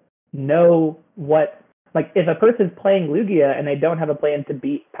to know what, like if a person's playing Lugia and they don't have a plan to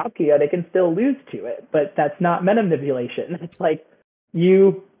beat Palkia, they can still lose to it, but that's not meta manipulation. It's like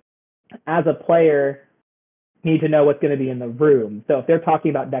you as a player need to know what's going to be in the room. So if they're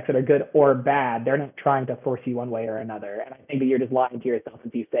talking about decks that are good or bad, they're not trying to force you one way or another. And I think that you're just lying to yourself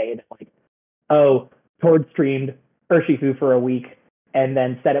if you say that, like, oh, Tord streamed Urshifu for a week and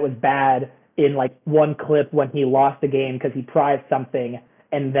then said it was bad in like one clip when he lost a game because he prized something,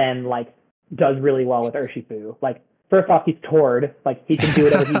 and then like does really well with Urshifu. Like, first off, he's Tord, like he can do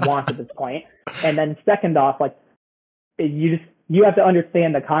whatever he wants at this point. And then second off, like you have to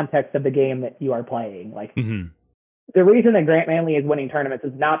understand the context of the game that you are playing. Like the reason that Grant Manley is winning tournaments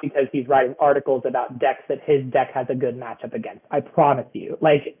is not because he's writing articles about decks that his deck has a good matchup against. I promise you.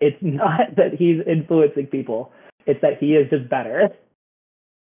 Like, it's not that he's influencing people. It's that he is just better.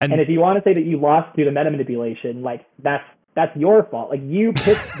 And if you want to say that you lost due to meta manipulation, like that's your fault. Like, you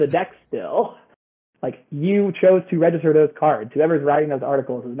picked the deck still. Like, you chose to register those cards. Whoever's writing those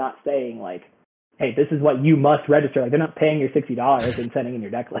articles is not saying like, hey, this is what you must register. Like, they're not paying your $60 and sending in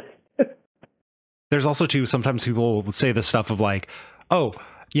your deck list. There's also too, sometimes people will say this stuff of like, oh,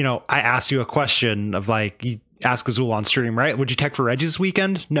 you know, I asked you a question of like, you ask Azul on stream, right? Would you tech for Regis this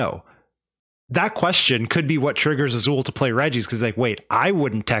weekend? No. That question could be what triggers Azul to play Regis, because like, wait, I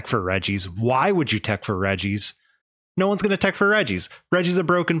wouldn't tech for Regis. Why would you tech for Regis? No one's going to tech for Regis. Regis a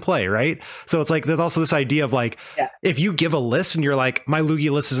broken play, right? So it's like, there's also this idea of like, if you give a list and you're like, my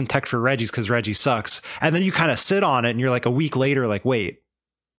Lugia list isn't tech for Regis because Regis sucks, and then you kind of sit on it and you're like a week later, like, wait,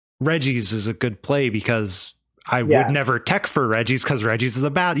 Regis is a good play because I would never tech for Regis because Regis is a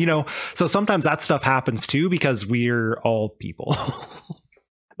bad, you know? So sometimes that stuff happens too, because we're all people.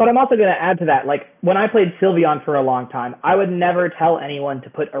 But I'm also going to add to that, like, when I played Sylveon for a long time, I would never tell anyone to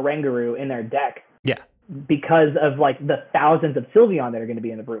put Oranguru in their deck. Yeah. Because of, like, the thousands of Sylveon that are going to be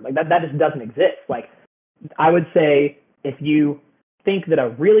in the room. Like, that just doesn't exist. Like, I would say if you think that a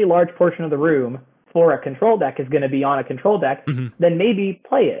really large portion of the room for a control deck is going to be on a control deck, then maybe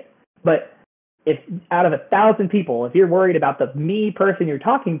play it. But if out of 1,000 people, if you're worried about the me person you're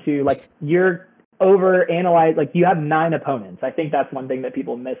talking to, like you're over-analyze, like you have 9 opponents. I think that's one thing that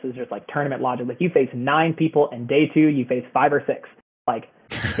people miss is just like tournament logic. Like you face 9 people, and day 2 you face 5 or 6. Like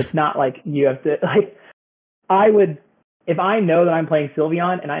it's not like you have to, like I would, if I know that I'm playing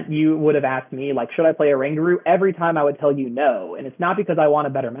Sylveon and you would have asked me, like, should I play a Oranguru? Every time I would tell you no. And it's not because I want a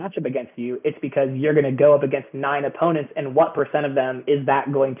better matchup against you. It's because you're going to go up against 9 opponents, and what percent of them is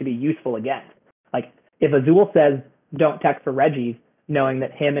that going to be useful against? Like, if Azul says, don't tech for Regis, knowing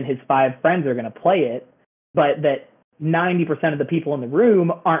that him and his 5 friends are going to play it, but that 90% of the people in the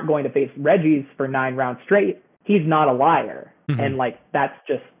room aren't going to face Regis for 9 rounds straight, he's not a liar. And, like, that's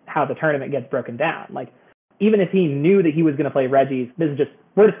just how the tournament gets broken down. Like, even if he knew that he was going to play Regis, we're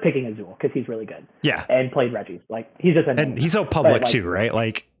just picking Azul because he's really good. Yeah. And played Regis. Like, he's just and he's so public too, right?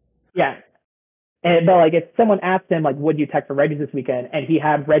 Like, yeah. But like, if someone asked him, like, would you tech for Regis this weekend? And he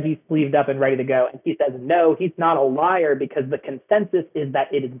had Regis sleeved up and ready to go, and he says no, he's not a liar because the consensus is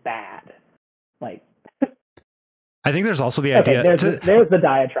that it is bad. Like, I think there's also the idea. There's the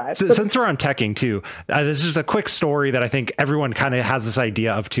diatribe. Since we're on teching too, this is a quick story that I think everyone kind of has this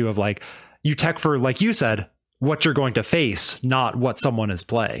idea of too, of like, you tech for, like you said, what you're going to face, not what someone is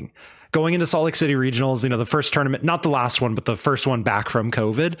playing. Going into Salt Lake City Regionals, the first tournament, not the last one, but the first one back from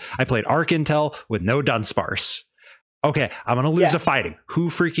COVID, I played Arc Intel with no Dunsparce. Okay, I'm going to lose to fighting. Who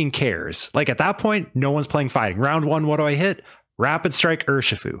freaking cares? Like, at that point, no one's playing fighting. Round 1, what do I hit? Rapid Strike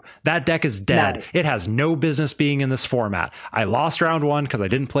Urshifu. That deck is dead. Nice. It has no business being in this format. I lost round 1 because I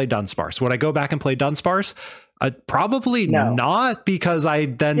didn't play Dunsparce. Would I go back and play Dunsparce? Probably not, because I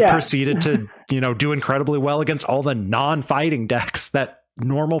then proceeded to, do incredibly well against all the non-fighting decks that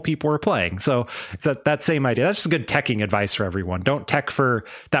normal people were playing. So it's that same idea. That's just good teching advice for everyone. Don't tech for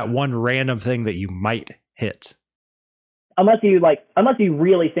that one random thing that you might hit. Unless you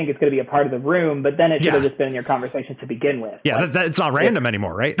really think it's going to be a part of the room, but then it should have just been in your conversation to begin with. Yeah, like, it's not random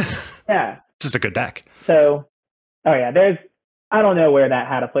anymore, right? Yeah. It's just a good deck. So, I don't know where that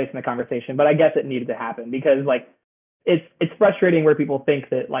had a place in the conversation, but I guess it needed to happen because, like, it's frustrating where people think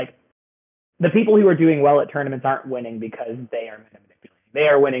that, like, the people who are doing well at tournaments aren't winning because they are manipulating. They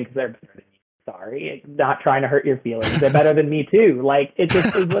are winning because they're better than you. Sorry, not trying to hurt your feelings. They're better than me too. Like, it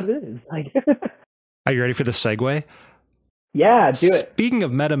just is what it is. Like, are you ready for the segue? Yeah, do it. Speaking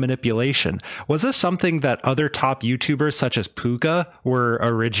of meta manipulation, was this something that other top YouTubers such as Puka were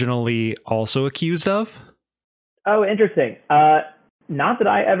originally also accused of? Oh, interesting. Not that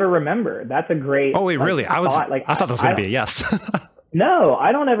I ever remember. That's a great. Oh wait, really? I thought that was going to be a yes. No,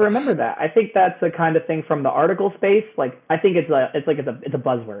 I don't ever remember that. I think that's the kind of thing from the article space. Like, I think it's a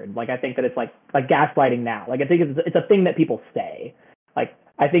buzzword. Like, I think that it's like gaslighting now. Like, I think it's a thing that people say. Like,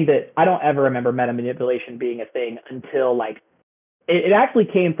 I think that I don't ever remember meta manipulation being a thing until, like, it actually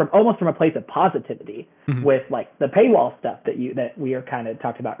came from almost from a place of positivity with, like, the paywall stuff that we are kind of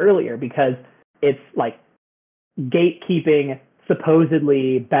talked about earlier, because it's like gatekeeping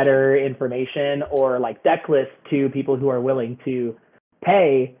supposedly better information or like deck lists to people who are willing to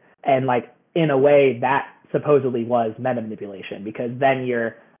pay, and like in a way that supposedly was meta manipulation, because then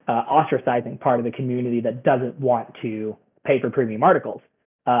you're ostracizing part of the community that doesn't want to pay for premium articles.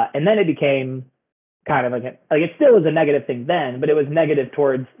 And then it became kind of like it still was a negative thing then, but it was negative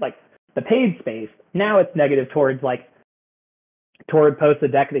towards like the paid space. Now it's negative towards like Tord posts a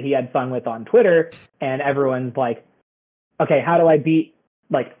deck that he had fun with on Twitter, and everyone's like, okay, how do I beat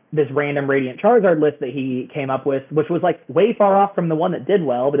like this random Radiant Charizard list that he came up with, which was like way far off from the one that did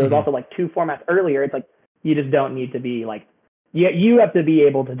well, but it was also like 2 formats earlier. It's like, you just don't need to be like, you have to be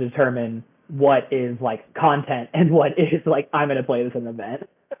able to determine what is like content and what is like, I'm going to play this in an event.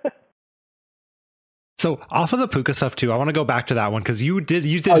 So off of the Puka stuff too, I want to go back to that one, because you did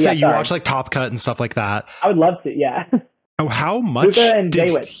say you watched like Top Cut and stuff like that. I would love to, yeah. Oh, how much Puka and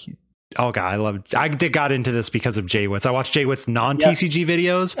Jaywitz. Oh god, I got into this because of Jaywitz. I watched Jaywitz's non-TCG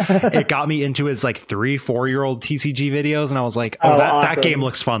videos. It got me into his like 3-4-year-old TCG videos, and I was like, awesome. That game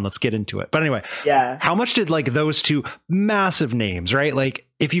looks fun. Let's get into it. But anyway, how much did like those two massive names, right? Like,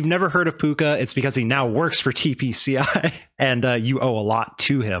 if you've never heard of Puka, it's because he now works for TPCI, and you owe a lot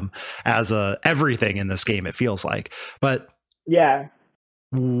to him as everything in this game, it feels like. But yeah,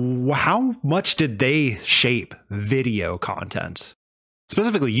 how much did they shape video content?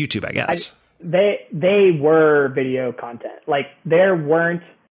 Specifically YouTube, I guess. They were video content. Like,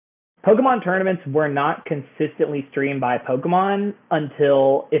 Pokemon tournaments were not consistently streamed by Pokemon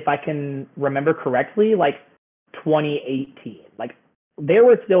until, if I can remember correctly, like 2018. Like, there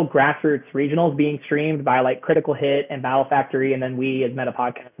was still grassroots regionals being streamed by like Critical Hit and Battle Factory, and then we as Meta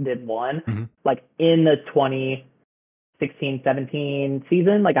Podcast did one, like in the 2016-17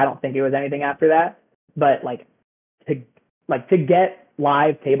 season. Like I don't think it was anything after that, but to get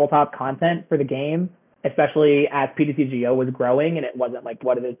live tabletop content for the game, especially as PTCGO was growing and it wasn't like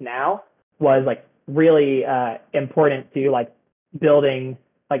what it is now, was like really important to like building.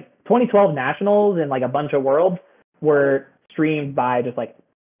 Like 2012 nationals and like a bunch of worlds were streamed by just like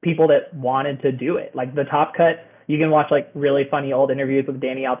people that wanted to do it. Like the Top Cut, you can watch like really funny old interviews with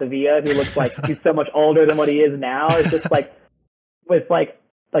Danny Altavia, who looks like he's so much older than what he is now. It's just like with like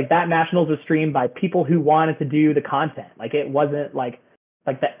that nationals was streamed by people who wanted to do the content. Like it wasn't like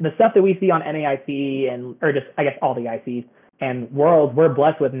the stuff that we see on NAIC and or just I guess all the ICs and worlds we're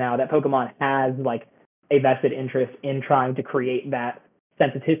blessed with now that Pokemon has like a vested interest in trying to create that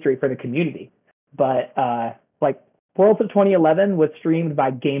sense of history for the community. But like Worlds of 2011 was streamed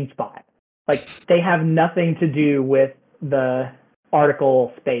by GameSpot. Like they have nothing to do with the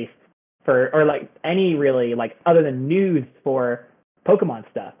article space or like any really like other than news for Pokemon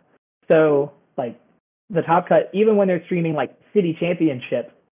stuff. So like the Top Cut, even when they're streaming like city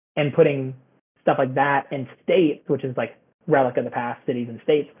championships and putting stuff like that in states, which is like relic of the past, cities and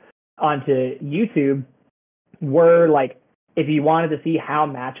states, onto YouTube, were like, if you wanted to see how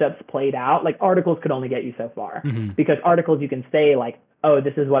matchups played out, like articles could only get you so far because articles you can say like, oh,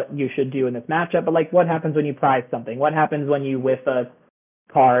 this is what you should do in this matchup. But like, what happens when you prize something? What happens when you whiff a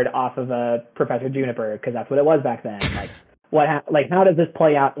card off of a Professor Juniper? Because that's what it was back then. Like, how does this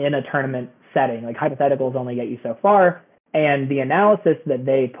play out in a tournament setting? Like hypotheticals only get you so far. And the analysis that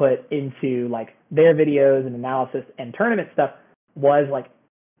they put into like their videos and analysis and tournament stuff was like,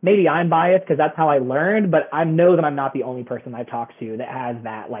 maybe I'm biased because that's how I learned, but I know that I'm not the only person I've talked to that has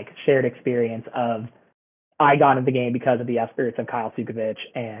that like shared experience of I got into the game because of the efforts of Kyle Sukovich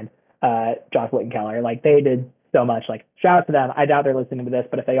and Josh Wittenkeller. Like they did so much. Like shout out to them. I doubt they're listening to this,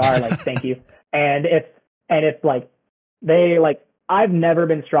 but if they are, like thank you. And if like they like I've never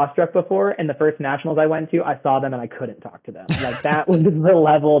been Strawstruck before, and the first nationals I went to, I saw them and I couldn't talk to them. Like that was the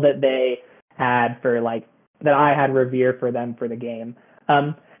level that they had for like that I had revere for them for the game.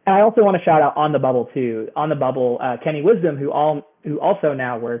 And I also want to shout out On the Bubble too. On the Bubble, Kenny Wisdom, who also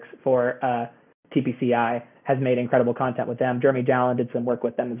now works for TPCI, has made incredible content with them. Jeremy Jalen did some work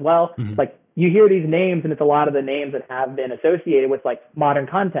with them as well. Like you hear these names, and it's a lot of the names that have been associated with like modern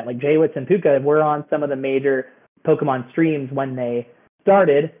content. Like Jaywitz and Puka were on some of the major Pokemon streams when they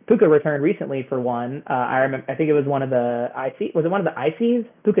started. Puka returned recently for one. I remember. I think it was one of the IC. Was it one of the ICs?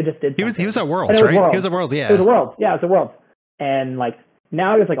 Puka just did. He was at Worlds, right? He was at Worlds. Yeah. It was a Worlds. Yeah, it was a Worlds. And like.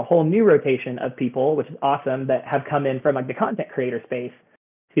 Now there's like a whole new rotation of people, which is awesome, that have come in from like the content creator space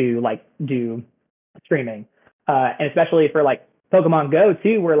to like do streaming. And especially for like Pokemon Go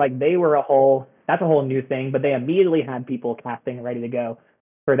too, where like that's a whole new thing, but they immediately had people casting and ready to go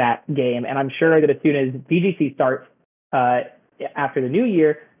for that game. And I'm sure that as soon as VGC starts after the new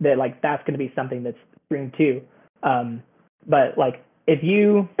year, that like that's going to be something that's streamed too. But like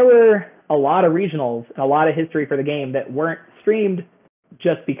there were a lot of regionals, a lot of history for the game that weren't streamed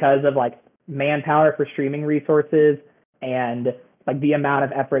just because of like manpower for streaming resources and like the amount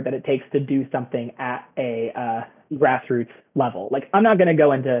of effort that it takes to do something at a grassroots level. Like I'm not going to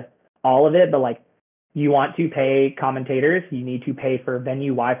go into all of it, but like you want to pay commentators, you need to pay for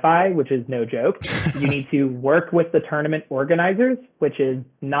venue Wi-Fi, which is no joke. You need to work with the tournament organizers, which is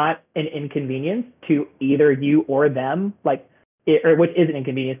not an inconvenience to either you or them, which is an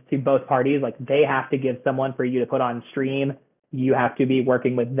inconvenience to both parties. Like they have to give someone for you to put on stream. You have to be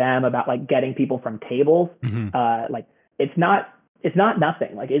working with them about like getting people from tables. Like it's not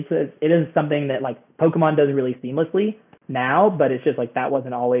nothing. Like it is something that like Pokemon does really seamlessly now, but it's just like that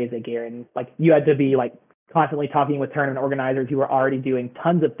wasn't always a guarantee. Like you had to be like constantly talking with tournament organizers who were already doing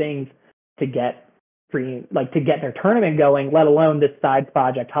tons of things to get their tournament going, let alone this side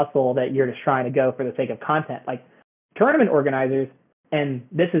project hustle that you're just trying to go for the sake of content. Like tournament organizers, and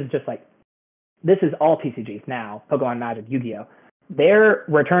this is all TCGs now, Pokemon, Magic, Yu-Gi-Oh! Their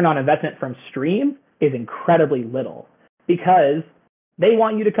return on investment from stream is incredibly little because they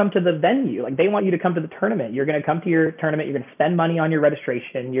want you to come to the venue. Like they want you to come to the tournament. You're going to come to your tournament. You're going to spend money on your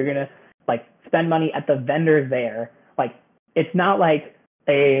registration. You're going to like spend money at the vendors there. Like it's not like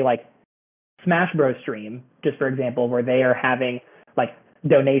a like Smash Bros stream, just for example, where they are having like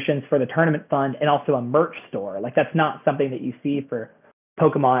donations for the tournament fund and also a merch store. Like that's not something that you see for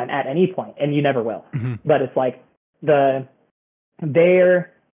Pokemon at any point, and you never will. But it's like the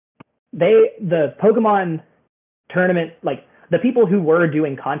Pokemon tournament, like the people who were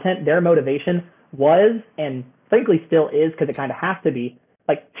doing content, their motivation was and frankly still is, because it kind of has to be,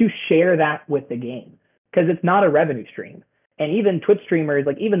 like, to share that with the game, because it's not a revenue stream. And even Twitch streamers,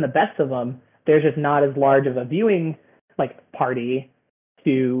 like even the best of them, there's just not as large of a viewing like party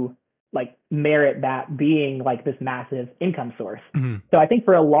to like merit that being like this massive income source. Mm-hmm. So I think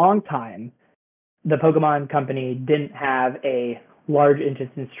for a long time, the Pokemon Company didn't have a large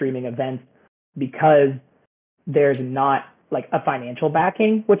interest in streaming events because there's not like a financial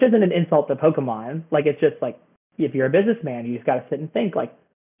backing, which isn't an insult to Pokemon. Like, it's just like, if you're a businessman, you just got to sit and think, like,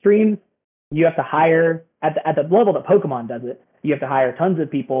 streams, you have to hire at the level that Pokemon does it. You have to hire tons of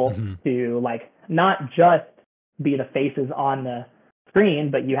people to like not just be the faces on the screen,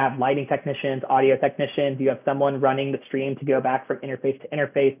 but you have lighting technicians, audio technicians, you have someone running the stream to go back from interface to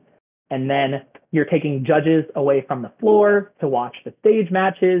interface. And then you're taking judges away from the floor to watch the stage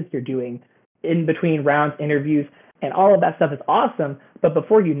matches. You're doing in between rounds interviews, and all of that stuff is awesome. But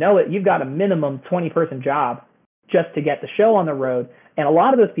before you know it, you've got a minimum 20-person job just to get the show on the road. And a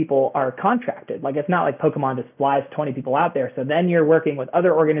lot of those people are contracted. Like, it's not like Pokemon just flies 20 people out there. So then you're working with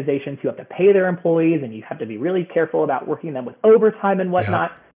other organizations who have to pay their employees, and you have to be really careful about working them with overtime and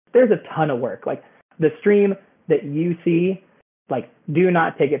whatnot. Yeah. There's a ton of work. Like, the stream that you see, like, do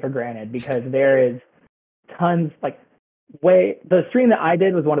not take it for granted, because there is tons, like, the stream that I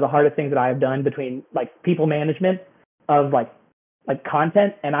did was one of the hardest things that I have done, between like people management of like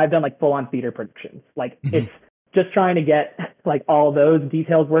content, and I've done like full on theater productions. Like, it's just trying to get like all those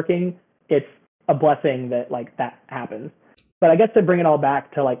details working. It's a blessing that like that happens. But I guess to bring it all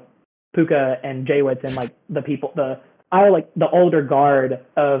back to like Puka and Jaywitz and like the people, the older guard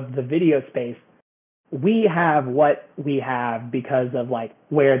of the video space, we have what we have because of like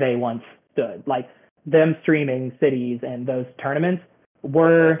where they once stood. Like, them streaming cities and those tournaments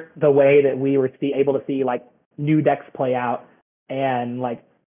were the way that we were able to see like new decks play out and like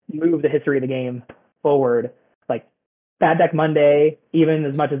move the history of the game forward. Like, Bad Deck Monday, even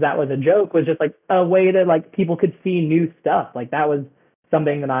as much as that was a joke, was just like a way that like people could see new stuff. Like, that was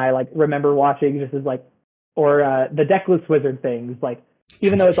something that I like remember watching, just as like, or the Deckless Wizard things. Like,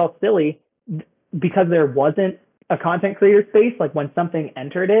 even though it's all silly, because there wasn't a content creator space, like when something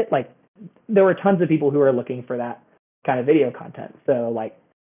entered it, like there were tons of people who were looking for that kind of video content. So like,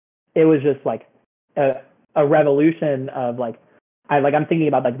 it was just like a revolution of like, I'm thinking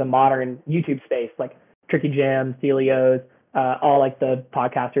about like the modern YouTube space, like Tricky Jim, Celios, all like the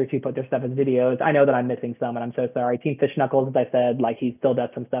podcasters who put their stuff as videos. I know that I'm missing some, and I'm so sorry. Team Fish Knuckles, as I said, like, he still does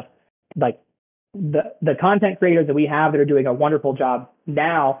some stuff. Like, the content creators that we have that are doing a wonderful job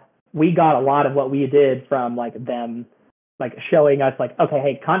now, we got a lot of what we did from like them, like showing us like, okay,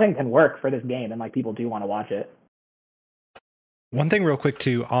 hey, content can work for this game, and like people do want to watch it. One thing real quick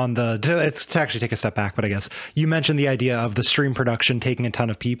too it's to actually take a step back, but I guess you mentioned the idea of the stream production taking a ton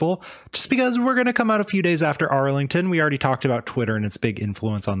of people. Just because we're going to come out a few days after Arlington, we already talked about Twitter and its big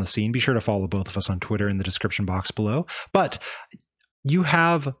influence on the scene. Be sure to follow both of us on Twitter in the description box below. But you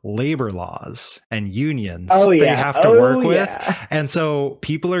have labor laws and unions that you have to work with. And so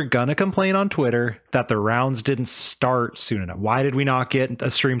people are going to complain on Twitter that the rounds didn't start soon enough. Why did we not get a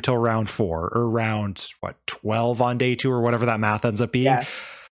stream till round 4 or round 12 on day 2 or whatever that math ends up being? Yeah.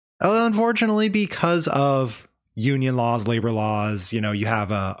 Unfortunately, because of union laws, labor laws, you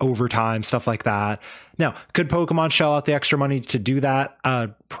have overtime, stuff like that. Now, could Pokemon shell out the extra money to do that?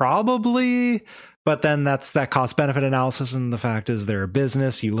 Probably. But then that's that cost benefit analysis. And the fact is, they're a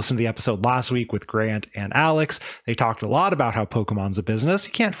business. You listened to the episode last week with Grant and Alex. They talked a lot about how Pokemon's a business.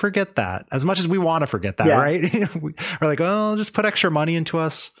 You can't forget that, as much as we want to forget that, right? We're like, well, just put extra money into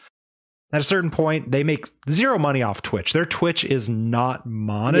us. At a certain point, they make zero money off Twitch. Their Twitch is not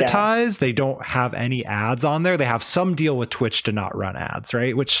monetized. They don't have any ads on there. They have some deal with Twitch to not run ads,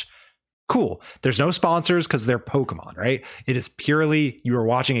 right? Which, cool. There's no sponsors because they're Pokemon, right? It is purely you are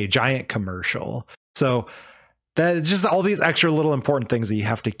watching a giant commercial. So that's just all these extra little important things that you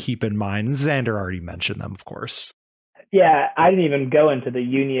have to keep in mind. Xander already mentioned them, of course. Yeah, I didn't even go into the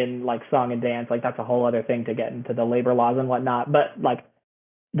union like song and dance. Like, that's a whole other thing to get into the labor laws and whatnot. But like,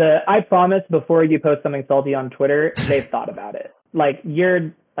 I promise, before you post something salty on Twitter, they've thought about it. Like,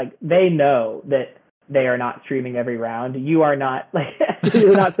 they know that they are not streaming every round. You are not, like,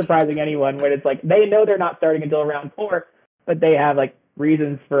 you're not surprising anyone when it's like, they know they're not starting until round 4, but they have like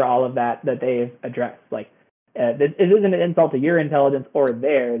reasons for all of that they've addressed. Like, it isn't an insult to your intelligence or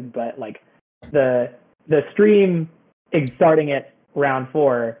theirs, but like the stream starting at round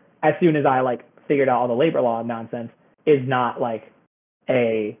 4, as soon as I like figured out all the labor law nonsense, is not like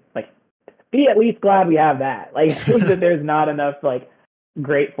be at least glad we have that. Like, that there's not enough like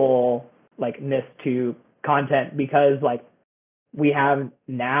grateful likeness to content, because like we have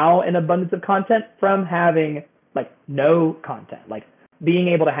now an abundance of content from having like no content. Like being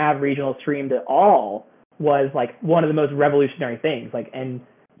able to have regional streamed at all was like one of the most revolutionary things. Like, and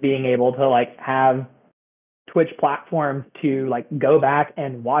being able to like have Twitch platforms to like go back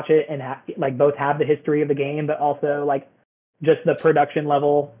and watch it and like both have the history of the game, but also like just the production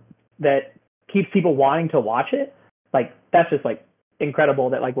level that keeps people wanting to watch it. Like that's just like incredible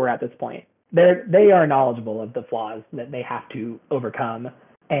that like we're at this point. They are knowledgeable of the flaws that they have to overcome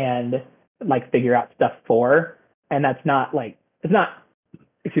and like figure out stuff for. And that's not like, it's not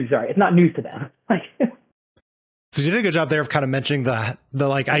news to them. Like, so you did a good job there of kind of mentioning the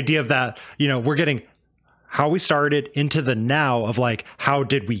like idea of that, you know, we're getting how we started into the now of like, how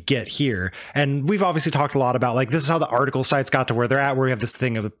did we get here? And we've obviously talked a lot about like, this is how the article sites got to where they're at, where we have this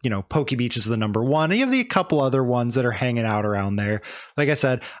thing of, you know, PokeBeach is the number one. And you have a couple other ones that are hanging out around there. Like I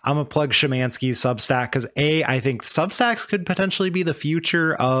said, I'm a plug Szymanski's Substack because I think Substacks could potentially be the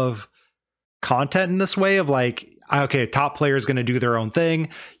future of content in this way of like, okay, top player is going to do their own thing.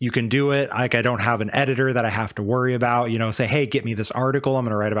 You can do it. Like, I don't have an editor that I have to worry about, you know, say, hey, get me this article. I'm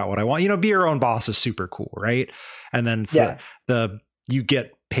going to write about what I want, you know, be your own boss is super cool. Right. And then you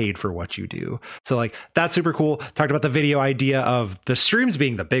get paid for what you do. So like, that's super cool. Talked about the video idea of the streams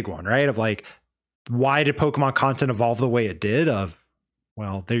being the big one, right? Of like, why did Pokemon content evolve the way it did? Of,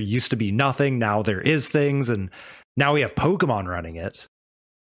 well, there used to be nothing. Now there is things. And now we have Pokemon running it.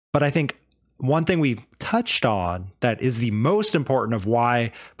 But I think one thing we've touched on that is the most important of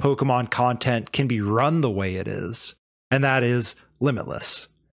why Pokemon content can be run the way it is, and that is Limitless.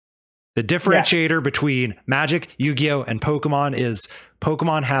 The differentiator between Magic, Yu-Gi-Oh, and Pokemon is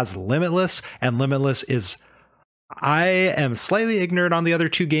Pokemon has Limitless, and Limitless is, I am slightly ignorant on the other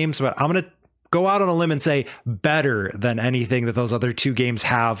two games, but I'm going to go out on a limb and say better than anything that those other two games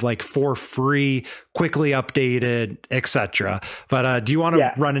have, like for free, quickly updated, etc. But do you want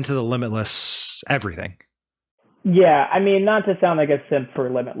to run into the Limitless everything? Yeah, I mean, not to sound like a simp for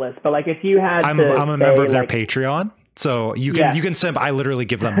Limitless, but like if you had I'm a member of their Patreon, so you can simp. I literally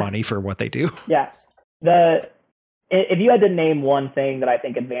give them money for what they do. Yeah. If you had to name one thing that I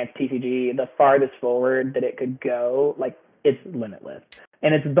think advanced TCG the farthest forward that it could go, like it's Limitless.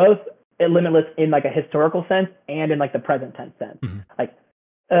 And it's both Limitless in like a historical sense and in like the present tense sense. Mm-hmm. Like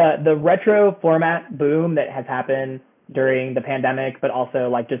the retro format boom that has happened during the pandemic, but also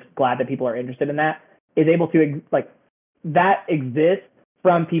like just glad that people are interested in that, is able to like that exists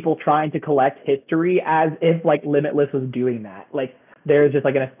from people trying to collect history as if like Limitless was doing that. Like there's just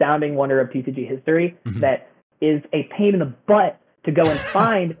like an astounding wonder of TCG history that is a pain in the butt to go and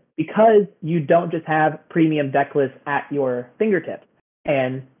find because you don't just have premium deck lists at your fingertips.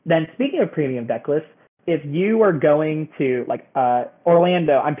 And then speaking of premium deck lists, if you are going to like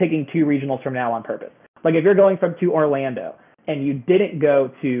Orlando, I'm picking two regionals from now on purpose. Like if you're going to Orlando and you didn't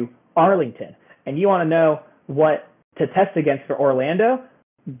go to Arlington and you want to know what to test against for Orlando,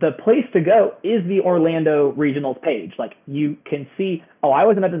 the place to go is the Orlando regionals page. Like you can see, oh, I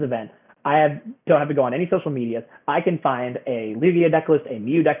wasn't at this event. Don't have to go on any social media. I can find a Lugia deck list, a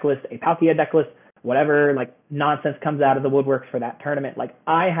Mew deck list, a Palkia deck list, whatever like nonsense comes out of the woodworks for that tournament. Like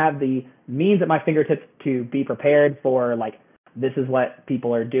I have the means at my fingertips to be prepared for like, this is what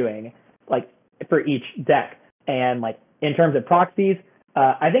people are doing like for each deck. And like in terms of proxies,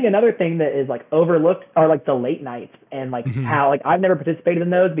 I think another thing that is like overlooked are like the late nights and like how like I've never participated in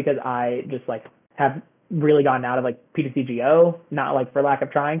those because I just like have really gotten out of like PTCGO, not like for lack of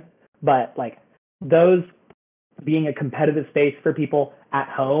trying, but like those being a competitive space for people at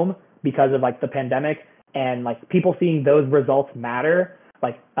home because of like the pandemic and like people seeing those results matter.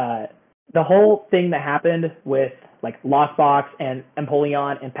 Like the whole thing that happened with like Lost Box and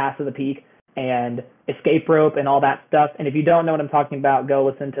Empoleon and Pass of the Peak and Escape Rope and all that stuff. And if you don't know what I'm talking about, go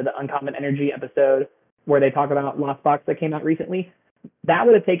listen to the Uncommon Energy episode where they talk about Lost Box that came out recently. That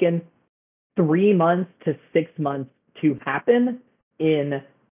would have taken 3 months to 6 months to happen in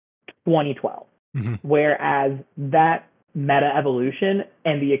 2012. Whereas that meta evolution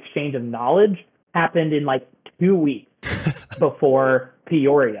and the exchange of knowledge happened in like 2 weeks before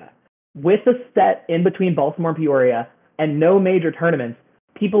Peoria. With a set in between Baltimore and Peoria and no major tournaments,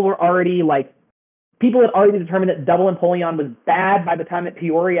 people had already determined that Double Empoleon was bad by the time that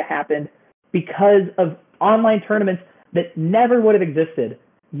Peoria happened because of online tournaments that never would have existed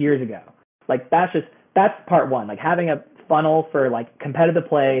years ago. Like that's part one, like having a funnel for like competitive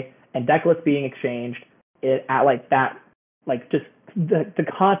play and deck lists being exchanged at like that, like just the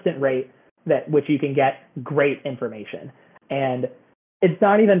constant rate that which you can get great information. And it's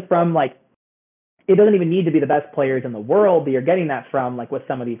not even from like, it doesn't even need to be the best players in the world that you're getting that from, like with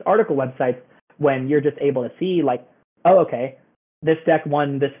some of these article websites, when you're just able to see like, oh, okay, this deck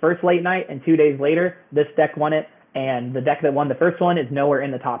won this first late night, and 2 days later, this deck won it, and the deck that won the first one is nowhere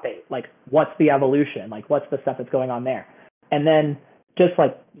in the top 8. Like, what's the evolution? Like, what's the stuff that's going on there? And then just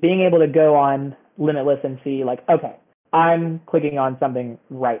like being able to go on Limitless and see like, okay, I'm clicking on something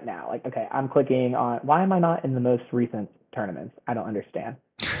right now. Like, okay, I'm clicking on, why am I not in the most recent tournaments? I don't understand.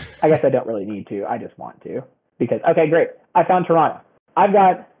 I guess I don't really need to. I just want to. Because, okay, great. I found Toronto.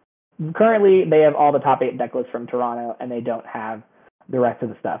 Currently, they have all the top 8 deck lists from Toronto, and they don't have the rest of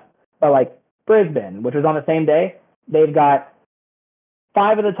the stuff. But like Brisbane, which was on the same day, they've got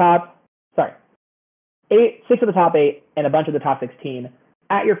 6 of the top 8 and a bunch of the top 16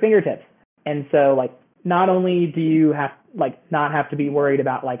 at your fingertips. And so like, not only do you have not have to be worried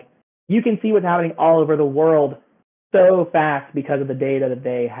about like, you can see what's happening all over the world so fast because of the data that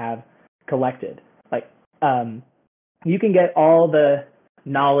they have collected. Like, you can get all the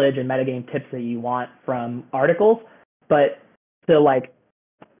knowledge and metagame tips that you want from articles, but to like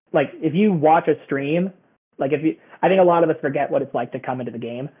if you watch a stream, I think a lot of us forget what it's like to come into the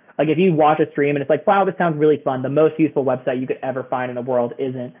game. Like if you watch a stream and it's like, wow, this sounds really fun. The most useful website you could ever find in the world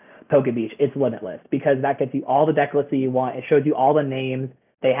isn't PokeBeach, it's Limitless, because that gets you all the deck lists that you want. It shows you all the names.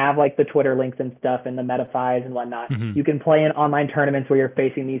 They have like the Twitter links and stuff and the MetaFis and whatnot. Mm-hmm. You can play in online tournaments where you're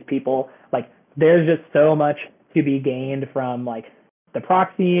facing these people. Like there's just so much to be gained from like the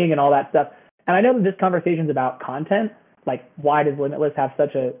proxying and all that stuff. And I know that this conversation is about content. Like, why does Limitless have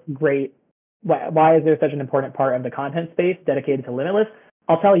such a great, why is there such an important part of the content space dedicated to Limitless?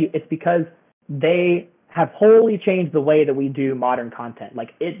 I'll tell you, it's because they have wholly changed the way that we do modern content.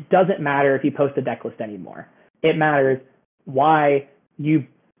 Like, it doesn't matter if you post a deck list anymore. It matters why you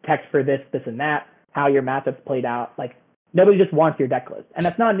text for this, this, and that, how your matchups played out. Like, nobody just wants your deck list. And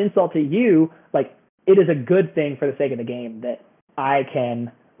that's not an insult to you. Like, it is a good thing for the sake of the game that I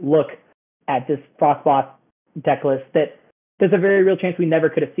can look at this Frostboss deck list that there's a very real chance we never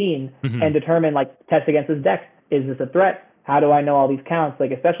could have seen, mm-hmm. and determine, like, test against this deck. Is this a threat? How do I know all these counts?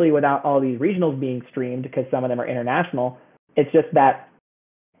 Like, especially without all these regionals being streamed, because some of them are international, it's just that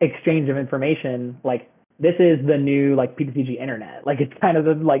exchange of information. Like, this is the new, like, PTCG internet. Like, it's kind of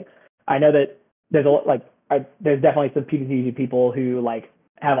the, like, I know that there's there's definitely some PTCG people who, like,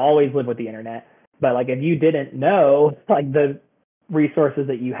 have always lived with the internet. But, like, if you didn't know, like, the resources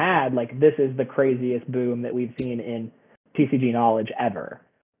that you had, like, this is the craziest boom that we've seen in TCG knowledge ever.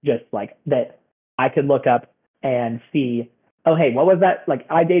 Just, like, that I could look up and see, oh, hey, what was that? Like,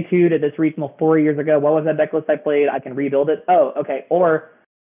 I day 2'd at this regional 4 years ago. What was that deck list I played? I can rebuild it. Oh, okay. Or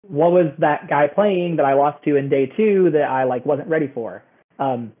what was that guy playing that I lost to in day 2 that I, like, wasn't ready for?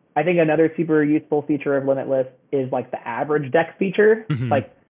 I think another super useful feature of Limitless is, like, the average deck feature. Mm-hmm.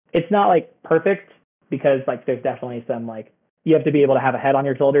 Like, it's not, like, perfect, because, like, there's definitely some, like, you have to be able to have a head on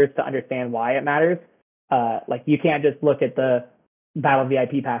your shoulders to understand why it matters. Like, you can't just look at the Battle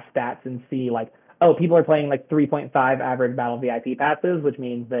VIP Pass stats and see, like, oh, people are playing, like, 3.5 average Battle VIP Passes, which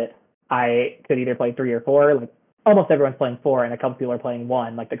means that I could either play 3 or 4. Like, almost everyone's playing 4, and a couple people are playing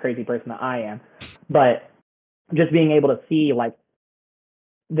 1, like the crazy person that I am. But just being able to see, like,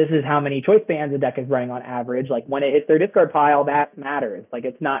 this is how many choice bands a deck is running on average. Like, when it hits their discard pile, that matters. Like,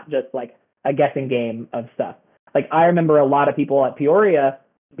 it's not just, like, a guessing game of stuff. Like, I remember a lot of people at Peoria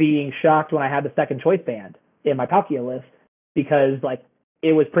being shocked when I had the second choice band in my Palkia list, because, like,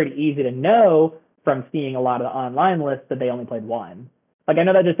 it was pretty easy to know from seeing a lot of the online lists that they only played 1. Like, I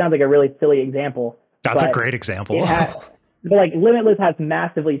know that just sounds like a really silly example. That's a great example. But, like, Limitless has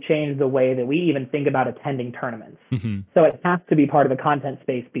massively changed the way that we even think about attending tournaments. Mm-hmm. So it has to be part of the content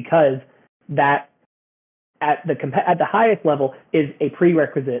space, because that at the highest level is a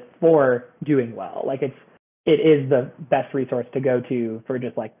prerequisite for doing well. Like, it is the best resource to go to for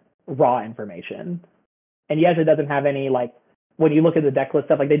just, like, raw information. And yes, it doesn't have any, like, when you look at the deck list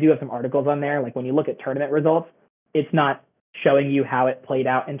stuff, like, they do have some articles on there. Like, when you look at tournament results, it's not showing you how it played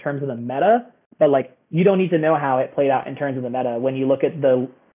out in terms of the meta, but, like, you don't need to know how it played out in terms of the meta when you look at the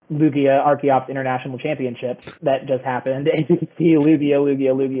Lugia Archeops International Championships that just happened, and you see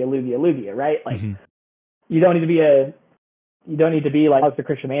Lugia, right? Like, mm-hmm. you don't need to be like Alex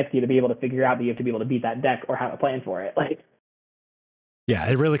Krishnamansky to be able to figure out that you have to be able to beat that deck or have a plan for it. Like, yeah,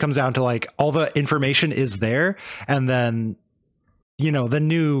 it really comes down to, like, all the information is there, and then, you know, the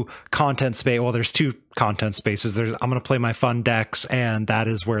new content space. Well, there's 2 content spaces. There's, I'm going to play my fun decks, and that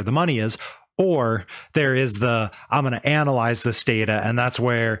is where the money is. Or there is I'm going to analyze this data, and that's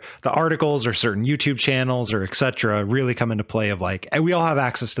where the articles or certain YouTube channels or etc. really come into play, of, like, we all have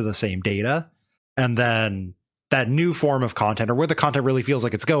access to the same data. And then that new form of content, or where the content really feels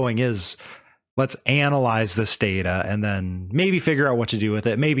like it's going, is let's analyze this data and then maybe figure out what to do with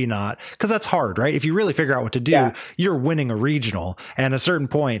it, maybe not, because that's hard, right? If you really figure out what to do, you're winning a regional. And at a certain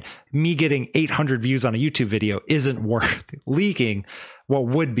point, me getting 800 views on a YouTube video isn't worth leaking what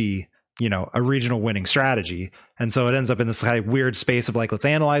would be, you know, a regional winning strategy. And so it ends up in this kind of weird space of like, let's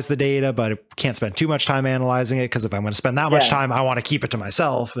analyze the data, but can't spend too much time analyzing it, because if I'm going to spend that much time, I want to keep it to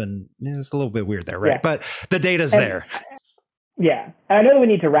myself. And it's a little bit weird there, right? But the data's there. Yeah. I know we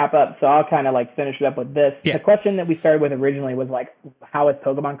need to wrap up, so I'll kind of like finish it up with this. The question that we started with originally was like, how is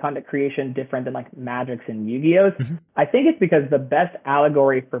Pokemon content creation different than like Magic's and Yu-Gi-Oh's? I think it's because the best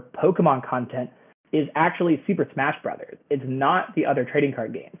allegory for Pokemon content is actually Super Smash Brothers. It's not the other trading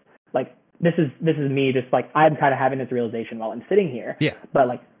card games. Like, this is me just like, I'm kind of having this realization while I'm sitting here. Yeah. But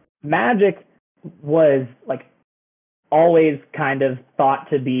like, Magic was like always kind of thought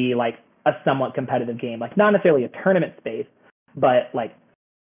to be like a somewhat competitive game, like not necessarily a tournament space, but like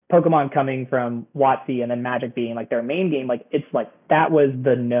Pokemon coming from WotC and then Magic being like their main game, like it's like that was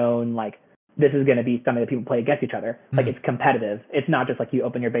the known, like this is going to be something that people play against each other. Like it's competitive. It's not just like you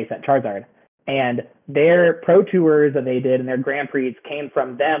open your base at Charizard. And their Pro Tours that they did and their Grand Prix came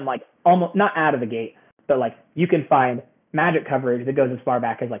from them, like almost not out of the gate, but like you can find Magic coverage that goes as far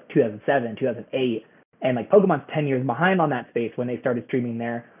back as like 2007, 2008. And like Pokemon's 10 years behind on that space when they started streaming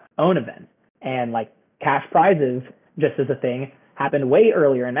their own events. And like cash prizes, just as a thing, happened way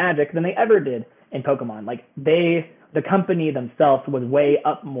earlier in Magic than they ever did in Pokemon. Like the company themselves was way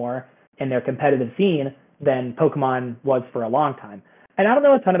up more in their competitive scene than Pokemon was for a long time. And I don't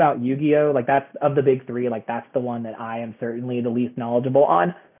know a ton about Yu-Gi-Oh! Like that's of the big three, like that's the one that I am certainly the least knowledgeable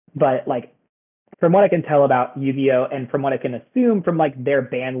on. But like from what I can tell about Yu-Gi-Oh! And from what I can assume from like their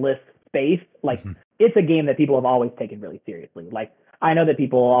ban list space, like it's a game that people have always taken really seriously. Like I know that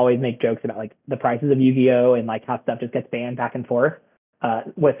people always make jokes about like the prices of Yu-Gi-Oh! And like how stuff just gets banned back and forth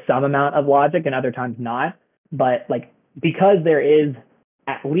with some amount of logic and other times not. But like because there is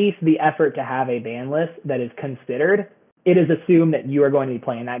at least the effort to have a ban list that is considered, it is assumed that you are going to be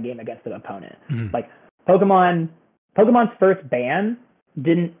playing that game against an opponent. Like Pokemon's first ban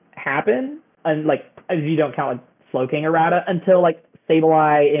didn't happen, and like if you don't count like Slowking errata, until like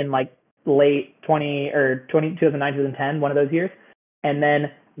Sableye in like late 2009, 2010, one of those years. And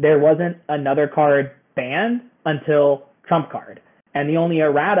then there wasn't another card banned until Trump Card. And the only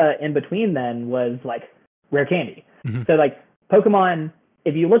errata in between then was like Rare Candy. So like Pokemon,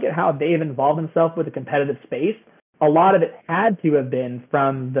 if you look at how they've involved themselves with the competitive space, a lot of it had to have been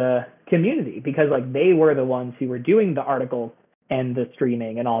from the community, because like they were the ones who were doing the articles and the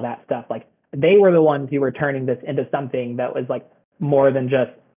streaming and all that stuff. Like they were the ones who were turning this into something that was like more than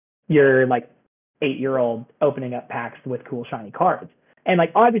just your like 8-year-old opening up packs with cool shiny cards. And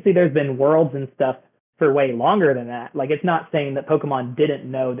like obviously there's been worlds and stuff for way longer than that. Like it's not saying that Pokemon didn't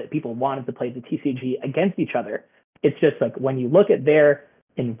know that people wanted to play the TCG against each other. It's just like when you look at their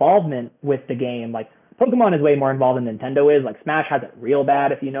involvement with the game, like Pokemon is way more involved than Nintendo is. Like Smash has it real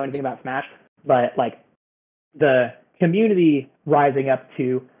bad if you know anything about Smash, but like the community rising up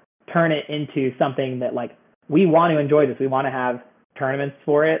to turn it into something that like we want to enjoy this. We want to have tournaments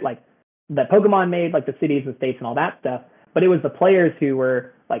for it. Like that Pokemon made like the cities, the states and all that stuff, but it was the players who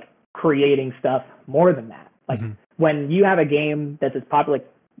were like creating stuff more than that. Like when you have a game that's as popular,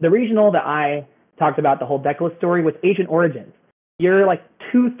 like the regional that I talked about, the whole Decklist story with Ancient Origins, you're like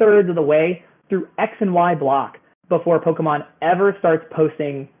 2/3 of the way through X and Y block before Pokemon ever starts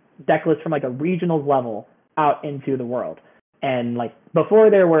posting deck lists from like a regionals level out into the world. And like before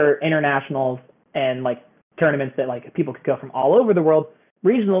there were internationals and like tournaments that like people could go from all over the world,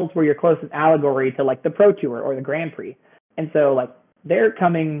 regionals were your closest allegory to like the Pro Tour or the Grand Prix. And so like they're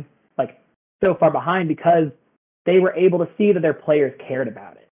coming like so far behind because they were able to see that their players cared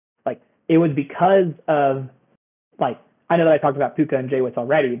about it. Like it was because of like, I know that I talked about Puka and Jaywitz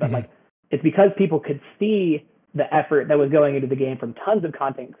already, but like it's because people could see the effort that was going into the game from tons of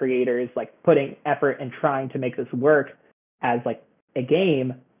content creators, like putting effort and trying to make this work as like a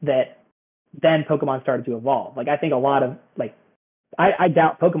game, that then Pokemon started to evolve. Like I think a lot of like, I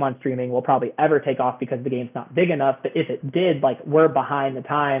doubt Pokemon streaming will probably ever take off because the game's not big enough. But if it did, like we're behind the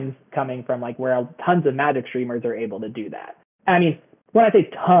times coming from like where tons of Magic streamers are able to do that. I mean, when I say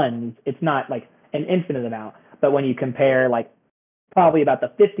tons, it's not like an infinite amount, but when you compare like probably about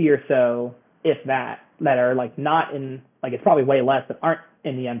the 50 or so, if that are like not in, like it's probably way less that aren't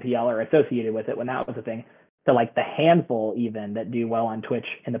in the MPL or associated with it when that was a thing, to like the handful even that do well on Twitch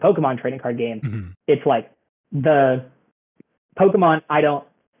in the Pokemon trading card game. It's like the Pokemon, I don't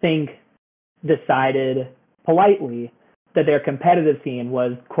think, decided politely that their competitive scene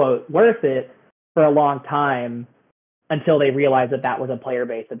was, quote, worth it for a long time until they realized that that was a player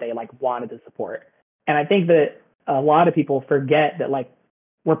base that they like wanted to support. And I think that a lot of people forget that like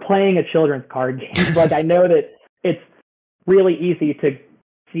we're playing a children's card game. Like I know that it's really easy to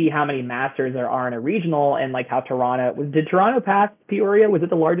see how many masters there are in a regional, and like how did Toronto pass Peoria? Was it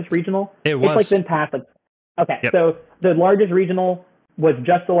the largest regional? It was. It's like been passed. Like, okay, yep. So the largest regional was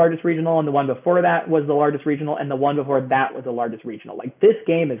just the largest regional, and the one before that was the largest regional, and the one before that was the largest regional. Like this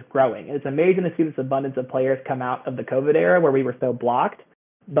game is growing. It's amazing to see this abundance of players come out of the COVID era where we were so blocked.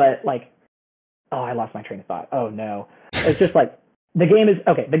 But like, oh, I lost my train of thought. Oh no. It's just like the game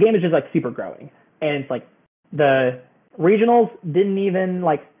is just like super growing. And it's like the regionals didn't even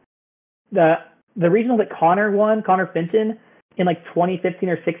like the regionals that Connor Fenton in like 2015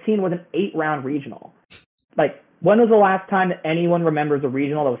 or 16 was an 8-round regional. Like, when was the last time that anyone remembers a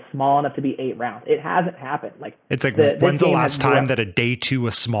regional that was small enough to be 8 rounds? It hasn't happened. Like, it's like, when's the last time that a day 2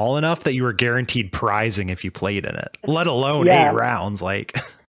 was small enough that you were guaranteed prizing if you played in it, let alone 8 rounds? Like,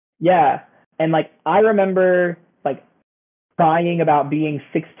 yeah. And like, I remember like crying about being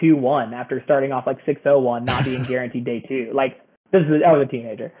 6-2-1 after starting off like 6-0-1, not being guaranteed day 2. Like, I was a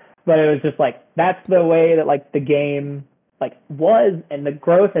teenager, but it was just like, that's the way that like the game like was, and the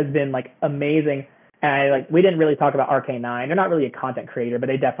growth has been like amazing. And we didn't really talk about RK9. They're not really a content creator, but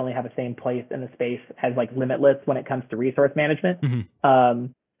they definitely have the same place in the space as like Limitless when it comes to resource management,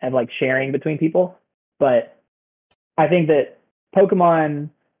 and like sharing between people. But I think that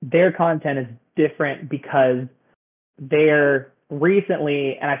Pokemon, their content is different because they're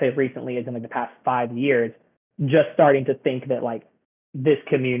recently, and I say recently as in like the past 5 years, just starting to think that like this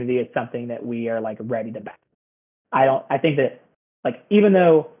community is something that we are like ready to back. I think that like, even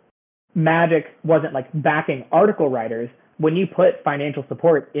though Magic wasn't like backing article writers, when you put financial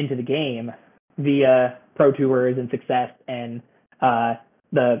support into the game via Pro Tours and Success and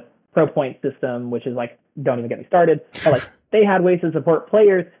the Pro Point system, which is like, don't even get me started, but like they had ways to support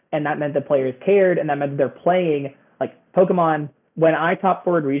players, and that meant that players cared, and that meant that they're playing like Pokemon. When I top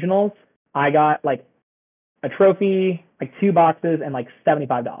forward regionals, I got like a trophy, like 2 boxes, and like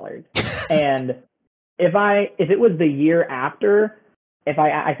 $75. And if it was the year after,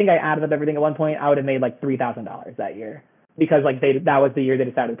 I think I added up everything at one point, I would have made like $3,000 that year, because like that was the year they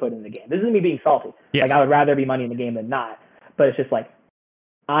decided to put it in the game. This isn't me being salty. Yeah. Like, I would rather be money in the game than not. But it's just like,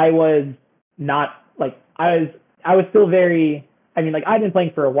 I was still very, I mean, like, I've been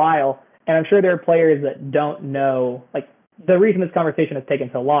playing for a while, and I'm sure there are players that don't know, like, the reason this conversation has taken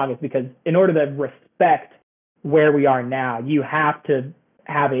so long is because in order to respect where we are now, you have to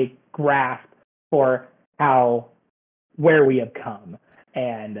have a grasp for where we have come.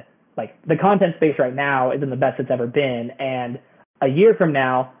 And like, the content space right now isn't the best it's ever been. And a year from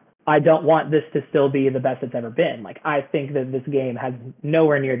now, I don't want this to still be the best it's ever been. Like, I think that this game has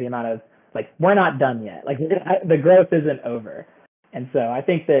nowhere near the amount of, like, we're not done yet. Like, the growth isn't over. And so I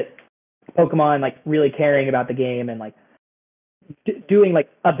think that Pokemon, like, really caring about the game and like doing like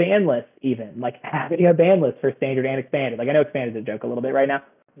a ban list, even like having a ban list for standard and expanded. Like, I know expanded is a joke a little bit right now,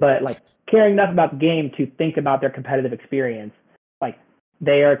 but like caring enough about the game to think about their competitive experience. Like,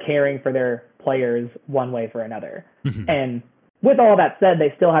 they are caring for their players one way for another. And with all that said,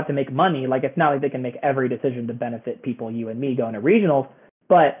 they still have to make money. Like, it's not like they can make every decision to benefit people, you and me, going to regionals,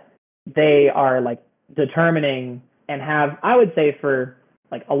 but they are like determining and have, I would say, for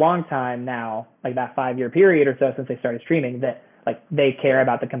like a long time now, like that 5-year period or so since they started streaming, that like they care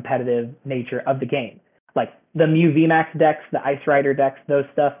about the competitive nature of the game. Like the Mew VMAX decks, the Ice Rider decks, those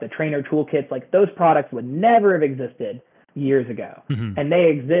stuff, the trainer toolkits, like those products would never have existed years ago. And they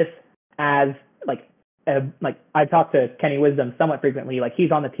exist as like I talk to Kenny Wisdom somewhat frequently. Like,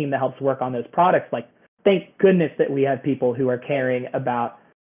 he's on the team that helps work on those products. Like, thank goodness that we have people who are caring about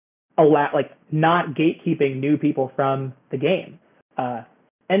like not gatekeeping new people from the game.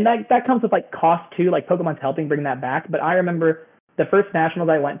 And that comes with like cost too. Like, Pokemon's helping bring that back. But I remember the first nationals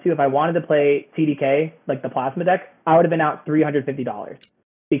I went to, if I wanted to play TDK, like the Plasma deck, I would have been out $350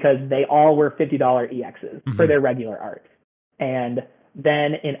 because they all were $50 EXs for their regular art. And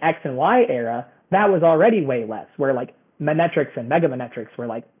then in X and Y era, that was already way less, where like Manectrics and Mega Manectrics were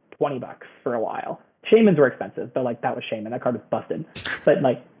like $20 for a while. Shamans were expensive, but like that was Shaman. That card was busted. But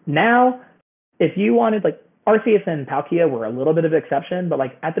like now, if you wanted, like, Arceus and Palkia were a little bit of an exception, but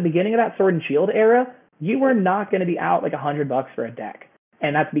like at the beginning of that Sword and Shield era, you were not going to be out like $100 for a deck.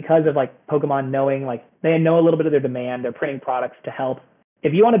 And that's because of like Pokemon knowing, like, they know a little bit of their demand. They're printing products to help.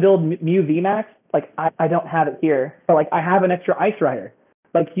 If you want to build Mew VMAX, like I don't have it here, but like I have an extra Ice Rider.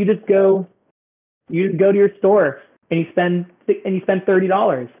 Like, you just go to your store and you spend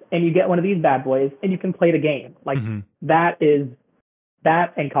 $30 and you get one of these bad boys and you can play the game. Like, that is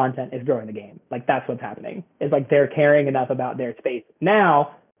that and content is growing the game. Like that's what's happening. It's like they're caring enough about their space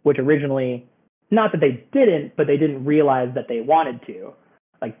now, which originally, not that they didn't, but they didn't realize that they wanted to.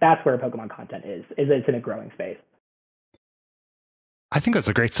 Like that's where Pokemon content is it's in a growing space. I think that's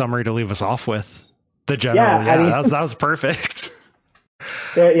a great summary to leave us off with. The general, I mean, that was perfect.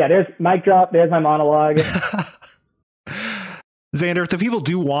 There's mic drop. There's my monologue. Xander, if the people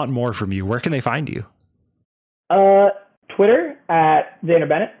do want more from you, where can they find you? Twitter at Xander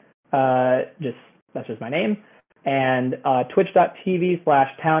Bennett. That's just my name. And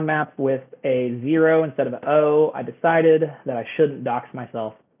twitch.tv/townmap with a 0 instead of an O. I decided that I shouldn't dox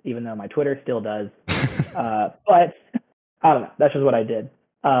myself, even though my Twitter still does. But I don't know. That's just what I did.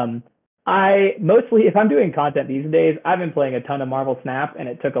 I mostly, if I'm doing content these days, I've been playing a ton of Marvel Snap, and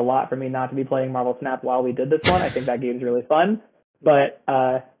it took a lot for me not to be playing Marvel Snap while we did this one. I think that game's really fun. But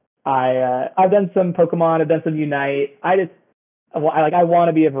I've done some Pokemon, I've done some Unite. I want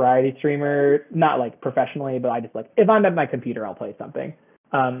to be a variety streamer, not like professionally, but I just like, if I'm at my computer, I'll play something.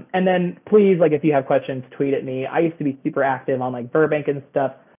 And then please, like, if you have questions, tweet at me. I used to be super active on like Burbank and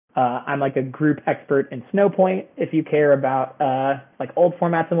stuff. I'm like a group expert in Snowpoint. If you care about like old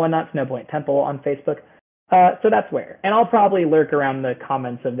formats and whatnot, Snowpoint Temple on Facebook. So that's where. And I'll probably lurk around the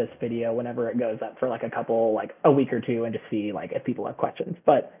comments of this video whenever it goes up for like a week or two and just see like if people have questions.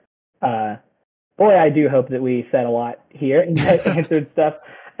 But boy, I do hope that we said a lot here and answered stuff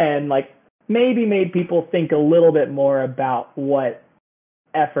and like maybe made people think a little bit more about what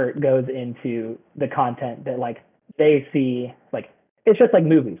effort goes into the content that like they see. Like it's just like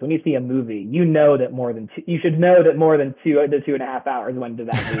movies. When you see a movie, you should know that more than 2 to 2.5 hours went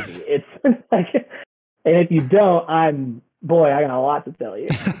into that movie. It's like, and if you don't, I got a lot to tell you.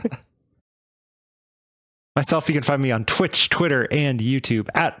 Myself, you can find me on Twitch, Twitter, and YouTube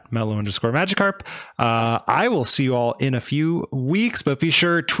at Mellow_Magikarp. I will see you all in a few weeks, but be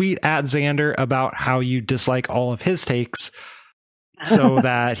sure tweet at Xander about how you dislike all of his takes so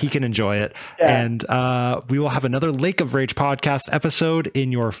that he can enjoy it. Yeah. And we will have another Lake of Rage podcast episode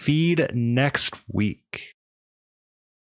in your feed next week.